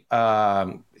really,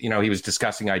 he was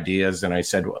discussing ideas, and I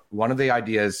said, one of the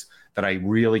ideas that I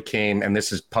really came, and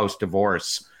this is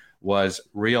post-divorce, was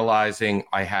realizing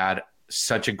I had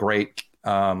such a great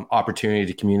opportunity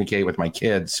to communicate with my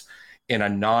kids in a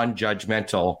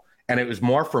non-judgmental, and it was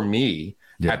more for me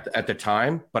at the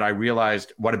time, but I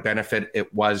realized what a benefit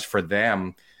it was for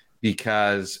them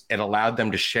because it allowed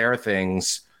them to share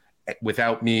things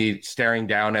without me staring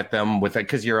down at them with it.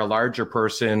 Because you're a larger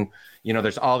person,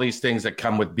 there's all these things that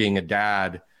come with being a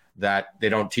dad that they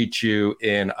don't teach you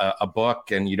in a book,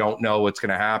 and you don't know what's going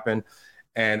to happen.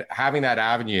 And having that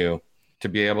avenue to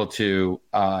be able to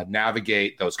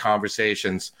navigate those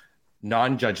conversations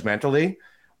non-judgmentally,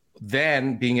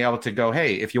 then being able to go,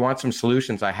 hey, if you want some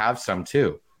solutions, I have some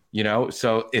too,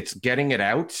 so it's getting it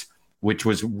out, which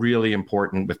was really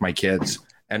important with my kids.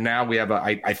 And now we have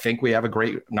I think we have a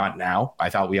great, not now, I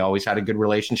thought we always had a good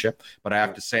relationship, but I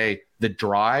have to say the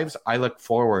drives, I look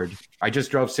forward. I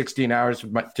just drove 16 hours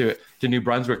to New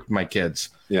Brunswick with my kids,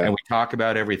 and we talk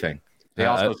about everything. They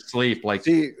also sleep like.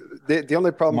 See, the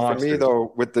only problem monsters. For me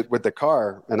though with the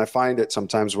car, and I find it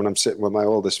sometimes when I'm sitting with my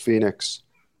oldest Phoenix,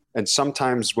 and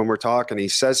sometimes when we're talking, he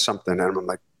says something, and I'm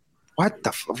like,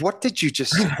 what did you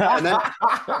just say? And then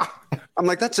I'm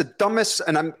like, that's the dumbest.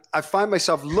 And I find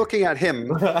myself looking at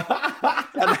him, and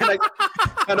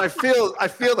I feel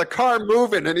the car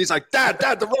moving, and he's like, Dad,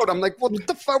 the road. I'm like, what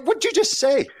the fuck? What'd you just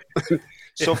say?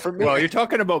 So for me, well, you're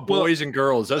talking about boys and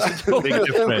girls. That's a totally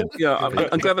different. Yeah,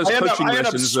 I'm glad those coaching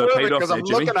lessons paid off because I'm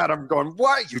looking at him, going,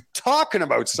 "What are you talking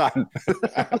about, son?"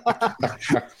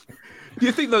 Do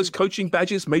you think those coaching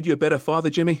badges made you a better father,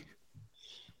 Jimmy?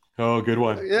 Oh, good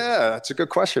one. Yeah, that's a good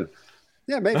question.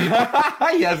 Yeah, maybe.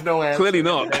 He has no answer. Clearly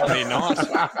not. I mean, not.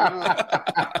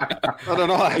 I don't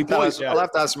know. I'll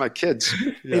have to ask my kids.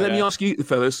 Yeah. Hey, let me ask you,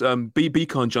 fellas. B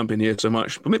can't jump in here so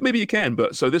much, but maybe you can.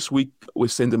 But so this week we're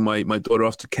sending my daughter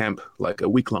off to camp, like a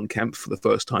week-long camp for the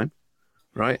first time,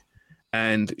 right?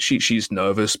 And she's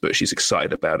nervous, but she's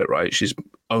excited about it, right? She's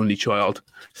only child,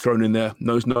 thrown in there,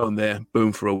 knows no one there,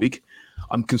 boom, for a week.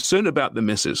 I'm concerned about the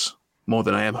missus more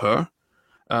than I am her.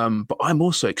 But I'm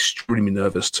also extremely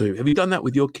nervous too. Have you done that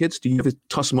with your kids? Do you ever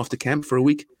toss them off to camp for a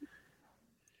week?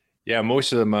 Yeah,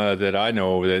 most of them that I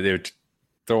know, they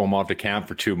throw them off to camp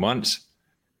for 2 months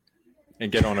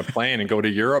and get on a plane and go to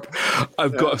Europe.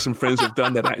 I've got some friends who've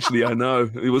done that, actually. I know.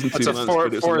 It wasn't 2 months,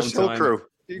 but it was a long time. Crew.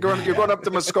 You're going up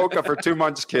to Muskoka for 2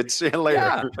 months, kids. See you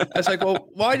later. Yeah. It's like, well,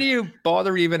 why do you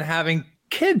bother even having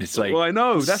kids? Like, well, I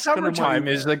know that's summertime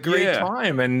is a great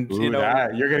time, and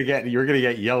you're gonna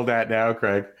get yelled at now,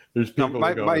 Craig. There's people.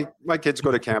 My kids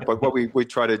go to camp, but what we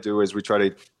try to do is we try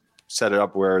to set it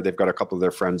up where they've got a couple of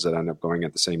their friends that end up going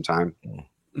at the same time.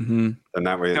 Mm-hmm. And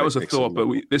that way, that was a thought. But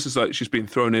this is like she's been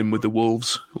thrown in with the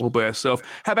Wolves all by herself.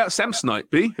 How about Samsonite,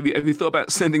 B? Have you thought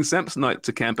about sending Samsonite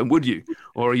to camp? And would you,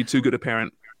 or are you too good a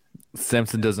parent?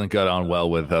 Samson doesn't get on well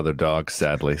with other dogs,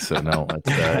 sadly. So no,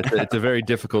 it's a very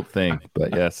difficult thing.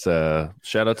 But yes,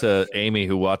 shout out to Amy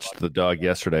who watched the dog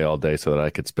yesterday all day so that I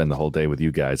could spend the whole day with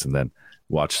you guys and then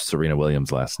watch Serena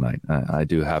Williams last night. I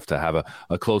do have to have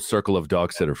a close circle of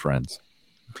dog sitter friends.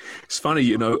 It's funny,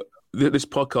 you know, this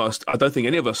podcast, I don't think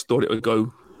any of us thought it would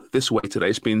go this way today.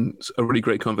 It's been a really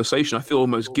great conversation. I feel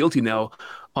almost guilty now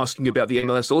asking about the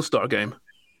MLS All-Star game.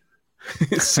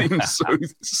 It seems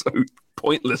so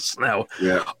pointless now.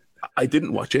 Yeah, I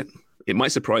didn't watch it. It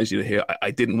might surprise you to hear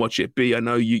I didn't watch it. B, I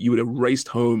know you would have raced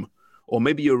home, or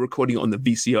maybe you were recording it on the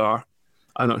VCR.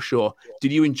 I'm not sure.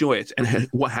 Did you enjoy it? And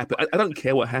what happened? I don't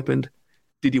care what happened.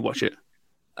 Did you watch it?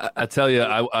 I tell you,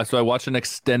 I watched an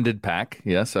extended pack.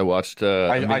 Yes, I watched.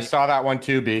 I saw that one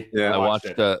too, B. Yeah, I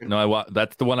watched.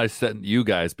 That's the one I sent you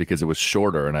guys because it was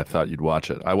shorter, and I thought you'd watch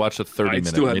it. I watched a 30-minute. I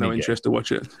still had no interest to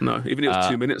watch it. No, even if it was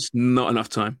 2 minutes, not enough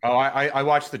time. Oh, I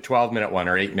watched the 12-minute one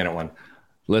or 8-minute one.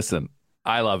 Listen,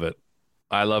 I love it.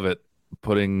 I love it.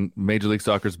 Putting Major League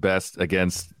Soccer's best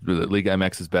against Liga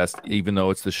MX's best, even though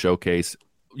it's the showcase.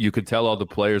 You could tell all the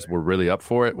players were really up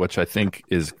for it, which I think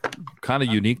is kind of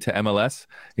unique to MLS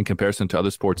in comparison to other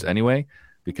sports anyway,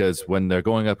 because when they're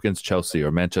going up against Chelsea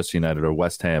or Manchester United or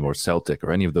West Ham or Celtic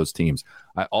or any of those teams,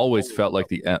 I always felt like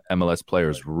the MLS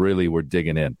players really were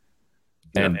digging in.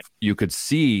 And you could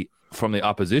see from the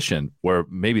opposition where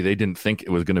maybe they didn't think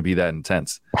it was going to be that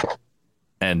intense.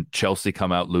 And Chelsea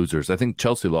come out losers. I think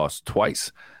Chelsea lost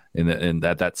twice. In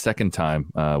that second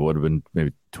time would have been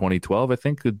maybe 2012. I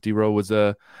think D-Row was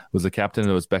the captain.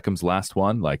 It was Beckham's last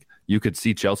one. Like you could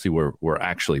see Chelsea were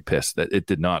actually pissed that it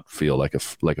did not feel like a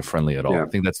friendly at all. Yeah. I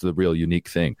think that's the real unique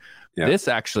thing. Yeah. This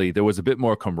actually, there was a bit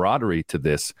more camaraderie to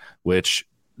this, which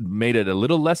made it a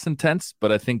little less intense, but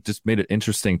I think just made it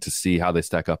interesting to see how they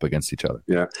stack up against each other.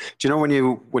 Yeah. Do you know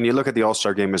when you look at the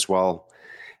All-Star game as well,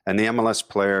 and the MLS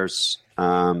players.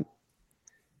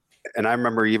 And I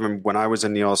remember even when I was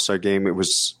in the All-Star game, it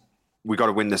was, we got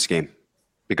to win this game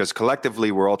because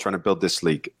collectively we're all trying to build this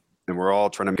league and we're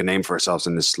all trying to make a name for ourselves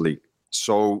in this league.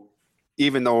 So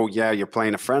even though, you're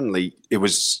playing a friendly, it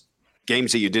was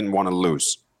games that you didn't want to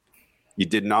lose. You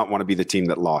did not want to be the team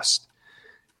that lost.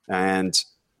 And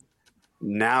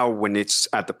now when it's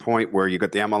at the point where you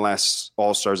got the MLS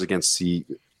All-Stars against the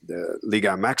Liga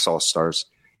MX All-Stars,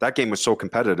 that game was so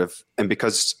competitive. And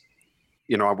because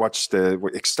I watched the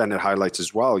extended highlights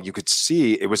as well. You could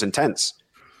see it was intense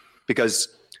because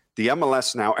the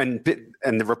MLS now and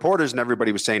the reporters and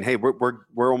everybody was saying, "Hey,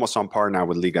 we're almost on par now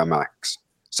with Liga MX,"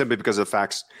 simply because of the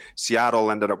facts. Seattle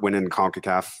ended up winning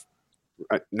CONCACAF.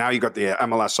 Now you got the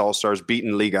MLS All Stars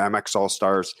beating Liga MX All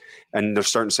Stars, and they're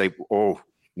starting to say, "Oh,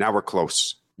 now we're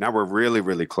close. Now we're really,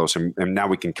 really close, and now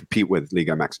we can compete with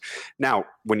Liga MX." Now,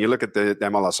 when you look at the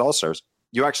MLS All Stars.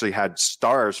 You actually had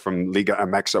stars from Liga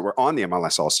MX that were on the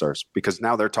MLS All-Stars because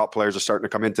now their top players are starting to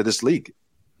come into this league.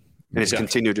 And it's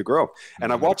continued to grow.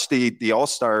 And I watched the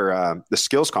All-Star, the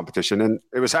skills competition, and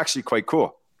it was actually quite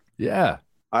cool. Yeah.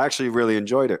 I actually really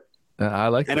enjoyed it. I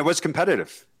like it. And it was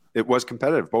competitive. It was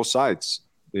competitive. Both sides,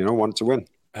 wanted to win.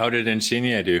 How did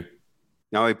Insigne do?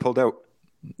 No, he pulled out.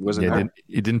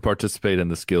 He didn't participate in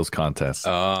the skills contest.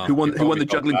 Who won the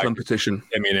juggling competition?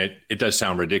 I mean, it does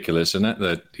sound ridiculous, isn't it?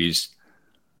 That he's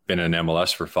been in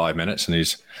MLS for 5 minutes and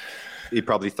he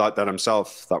probably thought that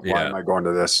himself. Thought, why am I going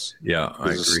to this? Yeah,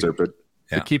 this is stupid.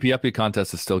 Yeah. The Keepy Uppy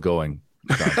contest is still going.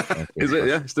 Is it?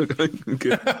 Yeah, still going.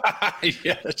 Okay.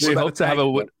 Yes. They hope to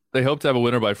have a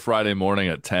winner by Friday morning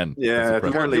at 10. Yeah,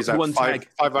 apparently he's at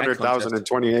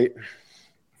 500,028.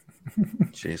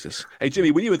 Jesus. Hey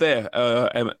Jimmy, when you were there,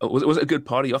 was it a good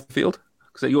party off the field?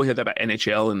 Because you all heard about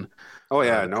NHL and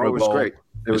it was great.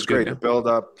 It was great. The build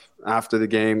up after the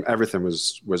game, everything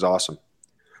was awesome.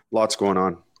 Lots going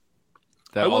on.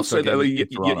 I will say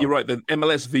that you're right. The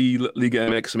MLS v Liga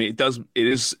MX. I mean, it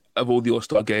is of all the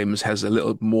All-Star games has a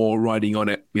little more riding on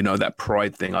it. That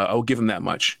pride thing. I'll give them that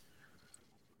much.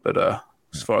 But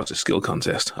as far as the skill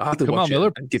contest, I have to watch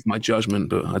it and give my judgment.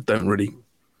 But I don't really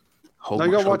hold. No,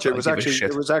 you gotta watch it.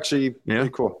 It was actually pretty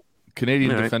cool.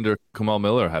 Canadian defender Kamal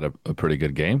Miller had a pretty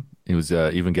good game. He was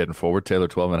even getting forward. Taylor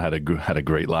Twellman had a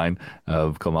great line.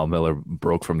 Kamal Miller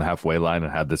broke from the halfway line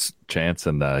and had this chance,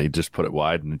 and he just put it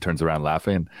wide, and he turns around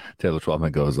laughing. And Taylor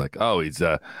Twellman goes like, "Oh, he's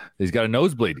got a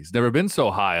nosebleed. He's never been so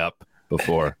high up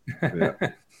before."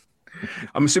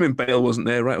 I'm assuming Bale wasn't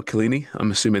there, right? Or Chiellini?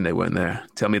 I'm assuming they weren't there.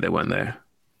 Tell me they weren't there.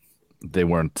 They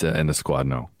weren't in the squad,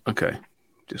 no. Okay.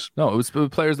 No, it was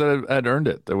players that had earned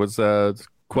it. There was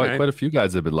quite a few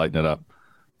guys that had been lighting it up.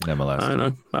 MLS. I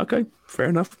know. Okay, fair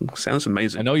enough. Sounds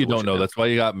amazing. I know you don't know. That's why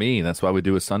you got me. That's why we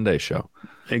do a Sunday show.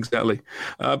 Exactly.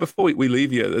 Before we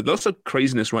leave you, there's lots of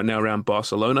craziness right now around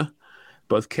Barcelona.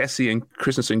 Both Kessie and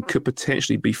Christensen could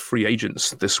potentially be free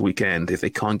agents this weekend if they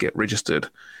can't get registered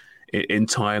in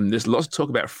time. There's lots of talk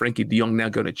about Frankie de Jong now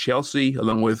going to Chelsea,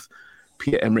 along with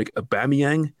Pierre-Emerick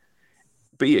Aubameyang.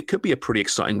 But it could be a pretty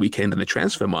exciting weekend in the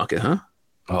transfer market, huh?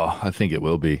 Oh, I think it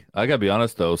will be. I got to be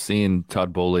honest, though, seeing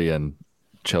Todd Bowley and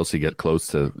Chelsea get close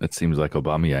to, it seems like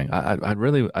Aubameyang,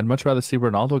 I'd much rather see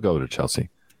Ronaldo go to Chelsea.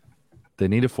 They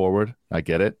need a forward. I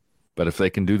get it. But if they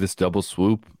can do this double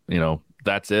swoop,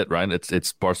 that's it, right?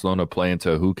 It's Barcelona playing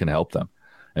to who can help them.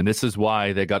 And this is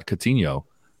why they got Coutinho.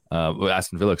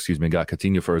 Aston Villa, got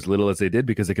Coutinho for as little as they did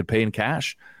because they could pay in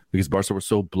cash because Barca were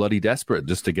so bloody desperate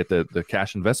just to get the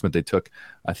cash investment. They took,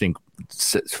 I think,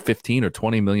 15 or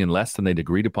 20 million less than they'd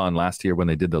agreed upon last year when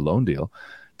they did the loan deal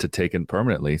to take in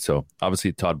permanently. So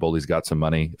obviously Todd Bowley's got some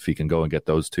money. If he can go and get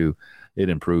those two, it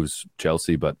improves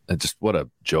Chelsea. But just what a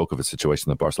joke of a situation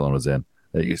that Barcelona's in.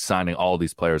 You're signing all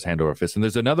these players hand over fist. And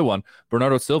there's another one,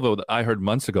 Bernardo Silva, that I heard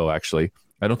months ago, actually.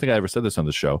 I don't think I ever said this on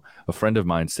the show. A friend of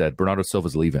mine said, Bernardo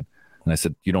Silva's leaving. And I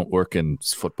said, you don't work in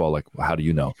football. Like, how do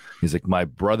you know? He's like, my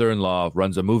brother-in-law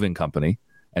runs a moving company,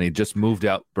 and he just moved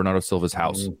out Bernardo Silva's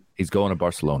house. He's going to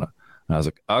Barcelona. And I was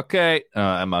like, okay,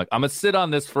 I'm going to sit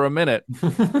on this for a minute.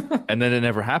 And then it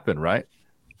never happened, right?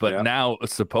 But now,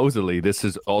 supposedly, this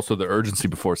is also the urgency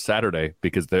before Saturday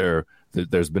because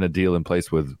there's been a deal in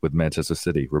place with Manchester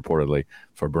City, reportedly,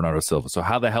 for Bernardo Silva. So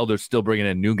how the hell they're still bringing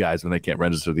in new guys when they can't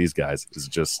register these guys is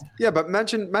just... Yeah, but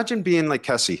imagine being like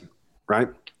Kessie, right?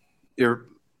 You're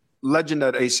legend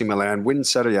at AC Milan, win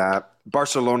Serie A,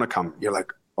 Barcelona come. You're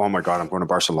like, oh my God, I'm going to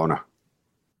Barcelona.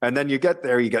 And then you get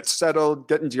there, you get settled,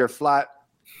 get into your flat.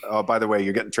 Oh, by the way,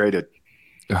 you're getting traded.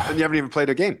 And you haven't even played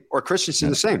a game. Or Christensen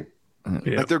the same.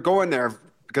 Yeah. Like they're going there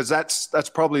because that's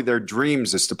probably their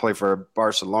dreams is to play for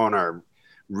Barcelona or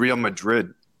Real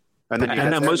Madrid. And then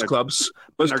now most clubs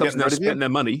now spend their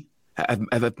money,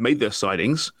 have made their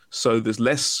signings, so there's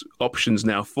less options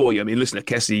now for you. I mean, listen to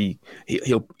Kessie,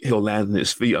 he'll land on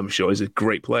his feet, I'm sure. He's a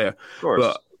great player. Of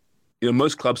course. But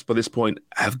most clubs by this point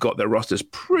have got their rosters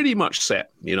pretty much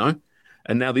set,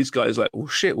 And now these guys are like, oh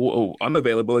shit, I'm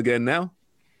available again now.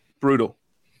 Brutal.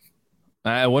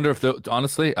 I wonder if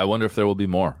there will be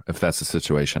more if that's the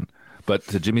situation. But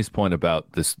to Jimmy's point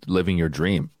about this living your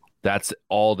dream, that's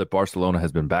all that Barcelona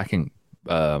has been banking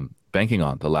on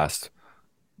the last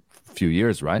few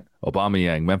years, right?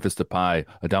 Aubameyang, Memphis Depay,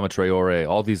 Adama Traore,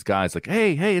 all these guys like,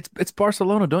 hey, it's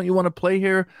Barcelona. Don't you want to play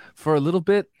here for a little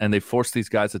bit? And they force these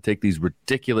guys to take these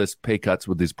ridiculous pay cuts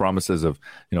with these promises of,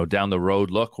 down the road,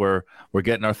 look, we're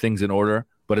getting our things in order,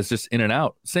 but it's just in and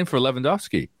out. Same for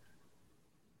Lewandowski.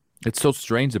 It's so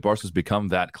strange that Barca's become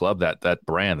that club, that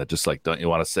brand that just like, don't you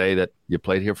want to say that you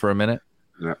played here for a minute?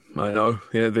 Yeah, I know.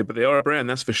 Yeah, but they are a brand,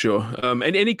 that's for sure.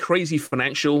 Any crazy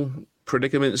financial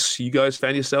predicaments you guys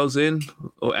found yourselves in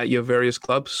or at your various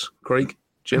clubs, Craig,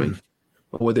 Jimmy?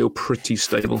 Or were they all pretty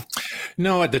stable?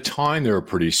 No, at the time they were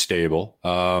pretty stable.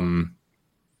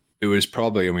 It was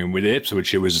probably, with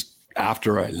Ipswich, it was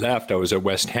after I left, I was at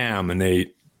West Ham and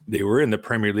they were in the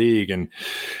Premier League and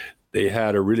they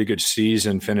had a really good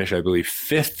season, finish, I believe,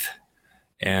 5th,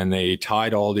 and they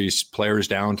tied all these players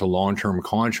down to long-term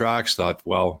contracts, thought,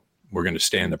 well, we're going to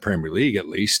stay in the Premier League at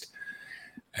least,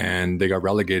 and they got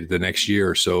relegated the next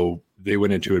year. So they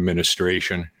went into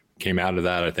administration, came out of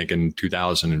that, I think, in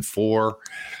 2004,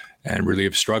 and really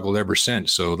have struggled ever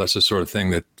since. So that's the sort of thing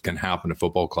that can happen to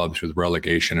football clubs with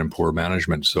relegation and poor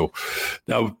management. So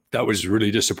that was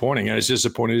really disappointing. I was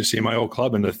disappointed to see my old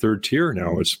club in the 3rd tier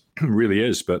now. It really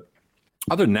is, but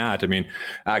other than that,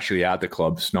 actually at the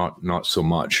clubs, not so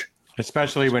much.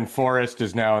 Especially when Forrest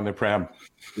is now in the Prem.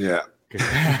 Yeah.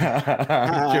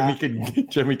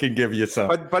 Jimmy can give you some.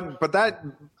 But that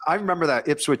I remember that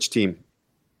Ipswich team,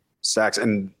 Sachs,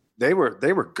 and they were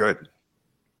good.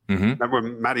 Mm-hmm. Remember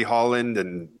Matty Holland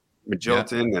and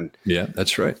Magilton and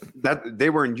that's right. That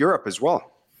they were in Europe as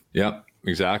well. Yeah.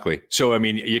 Exactly. So,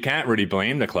 you can't really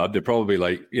blame the club. They're probably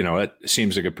like, it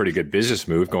seems like a pretty good business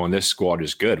move going, this squad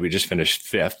is good. We just finished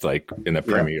 5th, like in the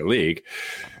Premier League.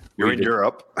 You're in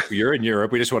Europe. You're in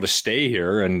Europe. We just want to stay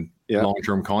here and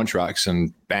long-term contracts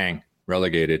and bang,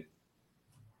 relegated.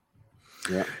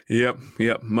 Yeah.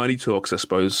 Yep. Money talks, I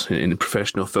suppose, in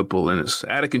professional football, and it's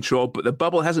out of control, but the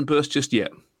bubble hasn't burst just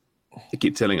yet. They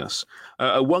keep telling us.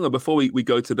 Wonga, before we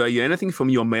go today, anything from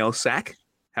your mail sack?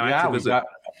 How active is it?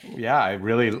 Yeah, I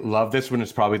really love this one.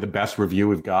 It's probably the best review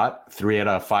we've got. 3 out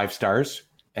of 5 stars.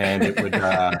 And it would,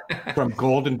 from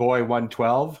Golden Boy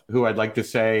 112, who I'd like to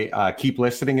say, keep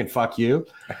listening and fuck you.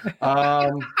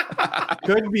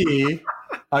 Could be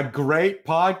a great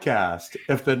podcast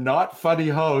if the not funny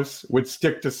hosts would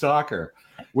stick to soccer,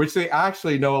 which they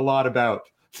actually know a lot about.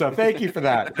 So thank you for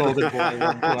that, Golden Boy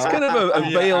 112. It's kind of a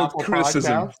veiled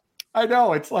criticism. Podcast. I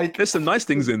know, it's like... There's some nice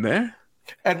things in there.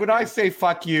 And when I say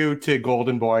fuck you to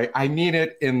Golden Boy, I mean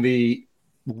it in the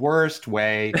worst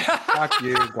way. Fuck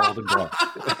you, Golden Boy.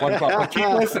 But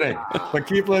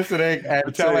keep listening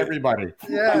and tell everybody.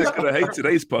 Yeah, I'm gonna hate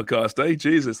today's podcast, eh?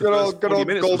 Jesus, the first 40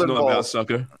 minutes was not about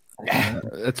soccer.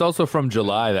 It's also from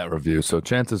July, that review, so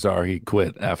chances are he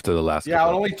quit after the last. Yeah,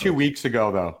 only 2 weeks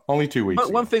ago, though. Only 2 weeks.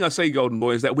 One thing I say, Golden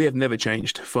Boy, is that we have never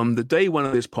changed from the day one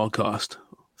of this podcast.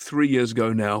 3 years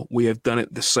ago now, we have done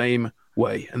it the same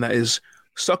way, and that is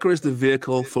soccer is the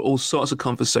vehicle for all sorts of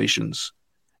conversations.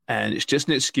 And it's just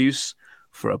an excuse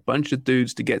for a bunch of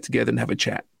dudes to get together and have a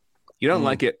chat. You don't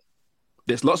like it?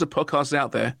 There's lots of podcasts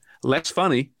out there, less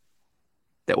funny,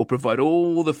 that will provide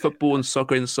all the football and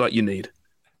soccer insight you need.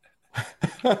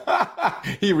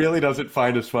 He really doesn't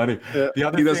find us funny. Yeah. The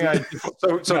other thing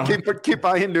keep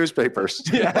buying newspapers.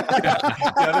 Yeah.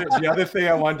 The other thing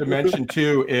I wanted to mention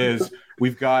too is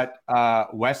we've got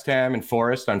West Ham and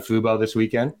Forest on Fubo this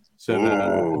weekend. So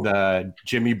the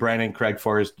Jimmy Brennan, Craig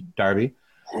Forrest derby.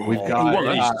 We've got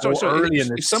early in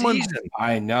the season.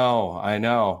 I know.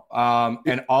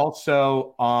 And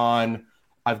also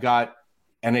I've got,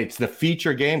 and it's the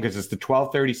feature game because it's the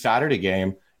 12:30 Saturday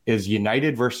game, is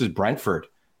United versus Brentford.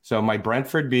 So my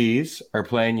Brentford Bees are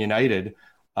playing United.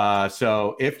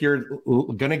 So if you're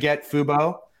going to get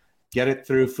Fubo, get it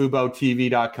through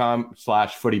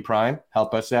FuboTV.com/footyprime.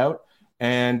 Help us out.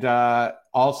 And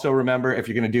also remember, if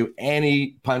you're going to do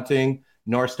any punting,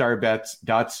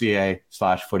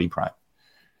 NorthStarBets.ca/footyprime.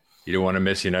 You don't want to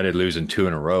miss United losing 2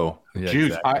 in a row. Yeah,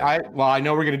 Juice, exactly. I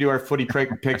know we're going to do our footy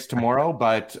picks tomorrow,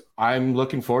 but I'm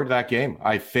looking forward to that game.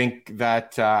 I think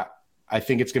it's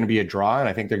going to be a draw, and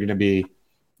I think they're going to be,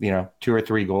 2 or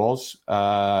 3 goals,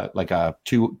 like a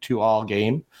 2-2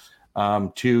 game.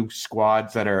 2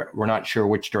 squads we're not sure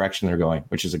which direction they're going,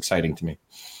 which is exciting to me.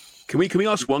 Can we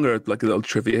ask Wonger like a little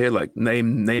trivia here, like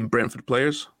name Brentford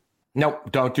players?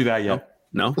 Nope, don't do that yet.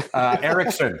 No.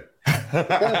 Ericsson.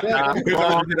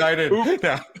 United.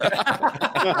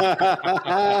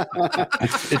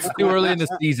 It's too early in the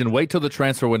season. Wait till the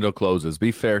transfer window closes.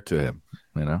 Be fair to him.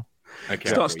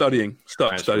 Start studying.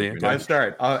 I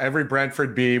start. Every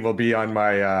Brentford B will be on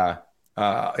my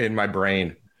in my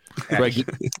brain.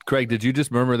 Craig, did you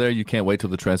just murmur there? You can't wait till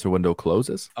the transfer window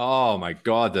closes? Oh my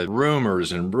God, the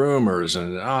rumors and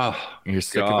you're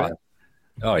sick of it.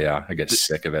 Oh yeah, I get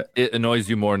sick of it. It annoys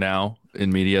you more now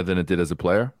in media than it did as a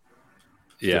player.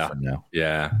 Now.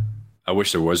 Yeah. I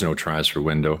wish there was no transfer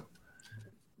window.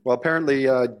 Well, apparently,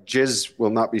 Jizz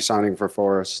will not be signing for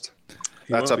Forest.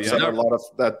 That's upset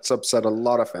a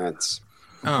lot of fans.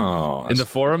 Oh, in the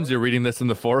forums, you're reading this in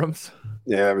the forums?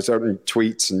 Yeah, it was out in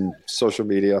tweets and social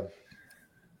media.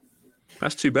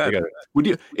 That's too bad. Would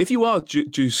you, if you are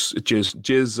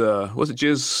Jizz? Was it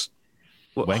Jizz?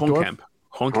 Hornkamp.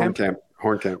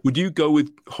 Would you go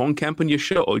with Hornkamp in your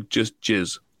shirt or just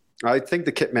Jizz? I think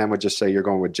the kit man would just say you're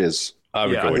going with Jizz. I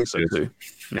would go with so too.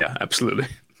 Yeah, absolutely.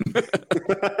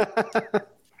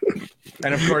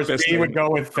 And of course, he would go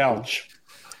with Felch.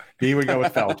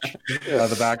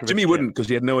 The back of Jimmy wouldn't, because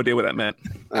he had no idea what that meant.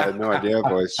 I had no idea,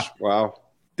 boys. Wow.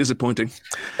 Disappointing.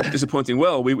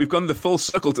 Well, we've gone the full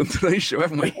circle to today's show,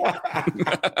 haven't we?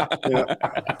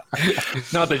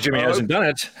 Not that Jimmy hasn't done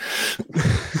it.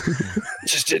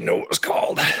 Just didn't know what it was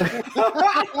called.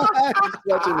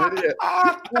 Such an idiot.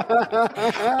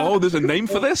 Oh, there's a name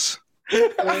for this?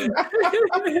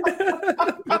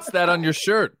 What's that on your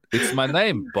shirt? It's my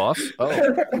name, boss.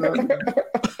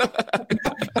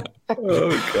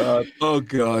 Oh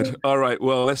God. All right.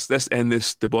 Well, let's end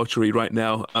this debauchery right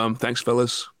now. Thanks,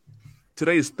 fellas.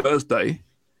 Today is Thursday,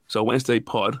 so Wednesday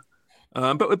pod.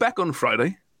 But we're back on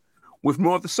Friday with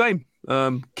more of the same.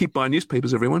 Keep buying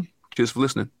newspapers, everyone. Cheers for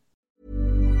listening.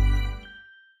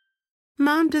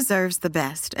 Mom deserves the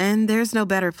best, and there's no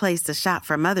better place to shop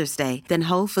for Mother's Day than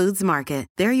Whole Foods Market.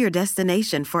 They're your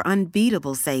destination for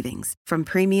unbeatable savings, from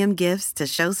premium gifts to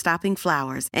show-stopping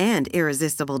flowers and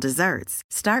irresistible desserts.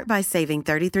 Start by saving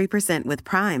 33% with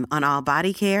Prime on all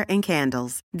body care and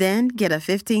candles. Then get a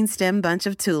 15-stem bunch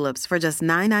of tulips for just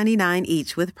 $9.99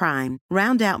 each with Prime.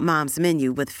 Round out Mom's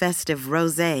menu with festive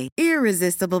rosé,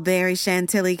 irresistible berry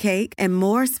chantilly cake, and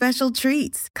more special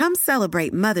treats. Come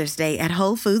celebrate Mother's Day at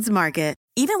Whole Foods Market.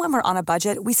 Even when we're on a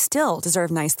budget, we still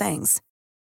deserve nice things.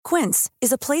 Quince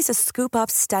is a place to scoop up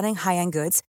stunning high-end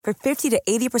goods for 50 to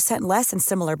 80% less than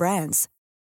similar brands.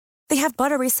 They have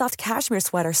buttery soft cashmere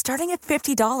sweaters starting at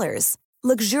 $50,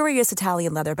 luxurious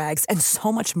Italian leather bags, and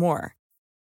so much more.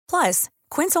 Plus,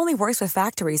 Quince only works with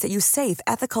factories that use safe,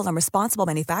 ethical, and responsible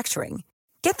manufacturing.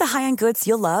 Get the high-end goods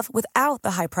you'll love without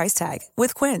the high price tag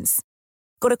with Quince.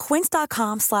 Go to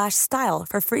quince.com/style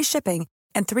for free shipping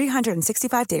and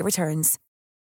 365-day returns.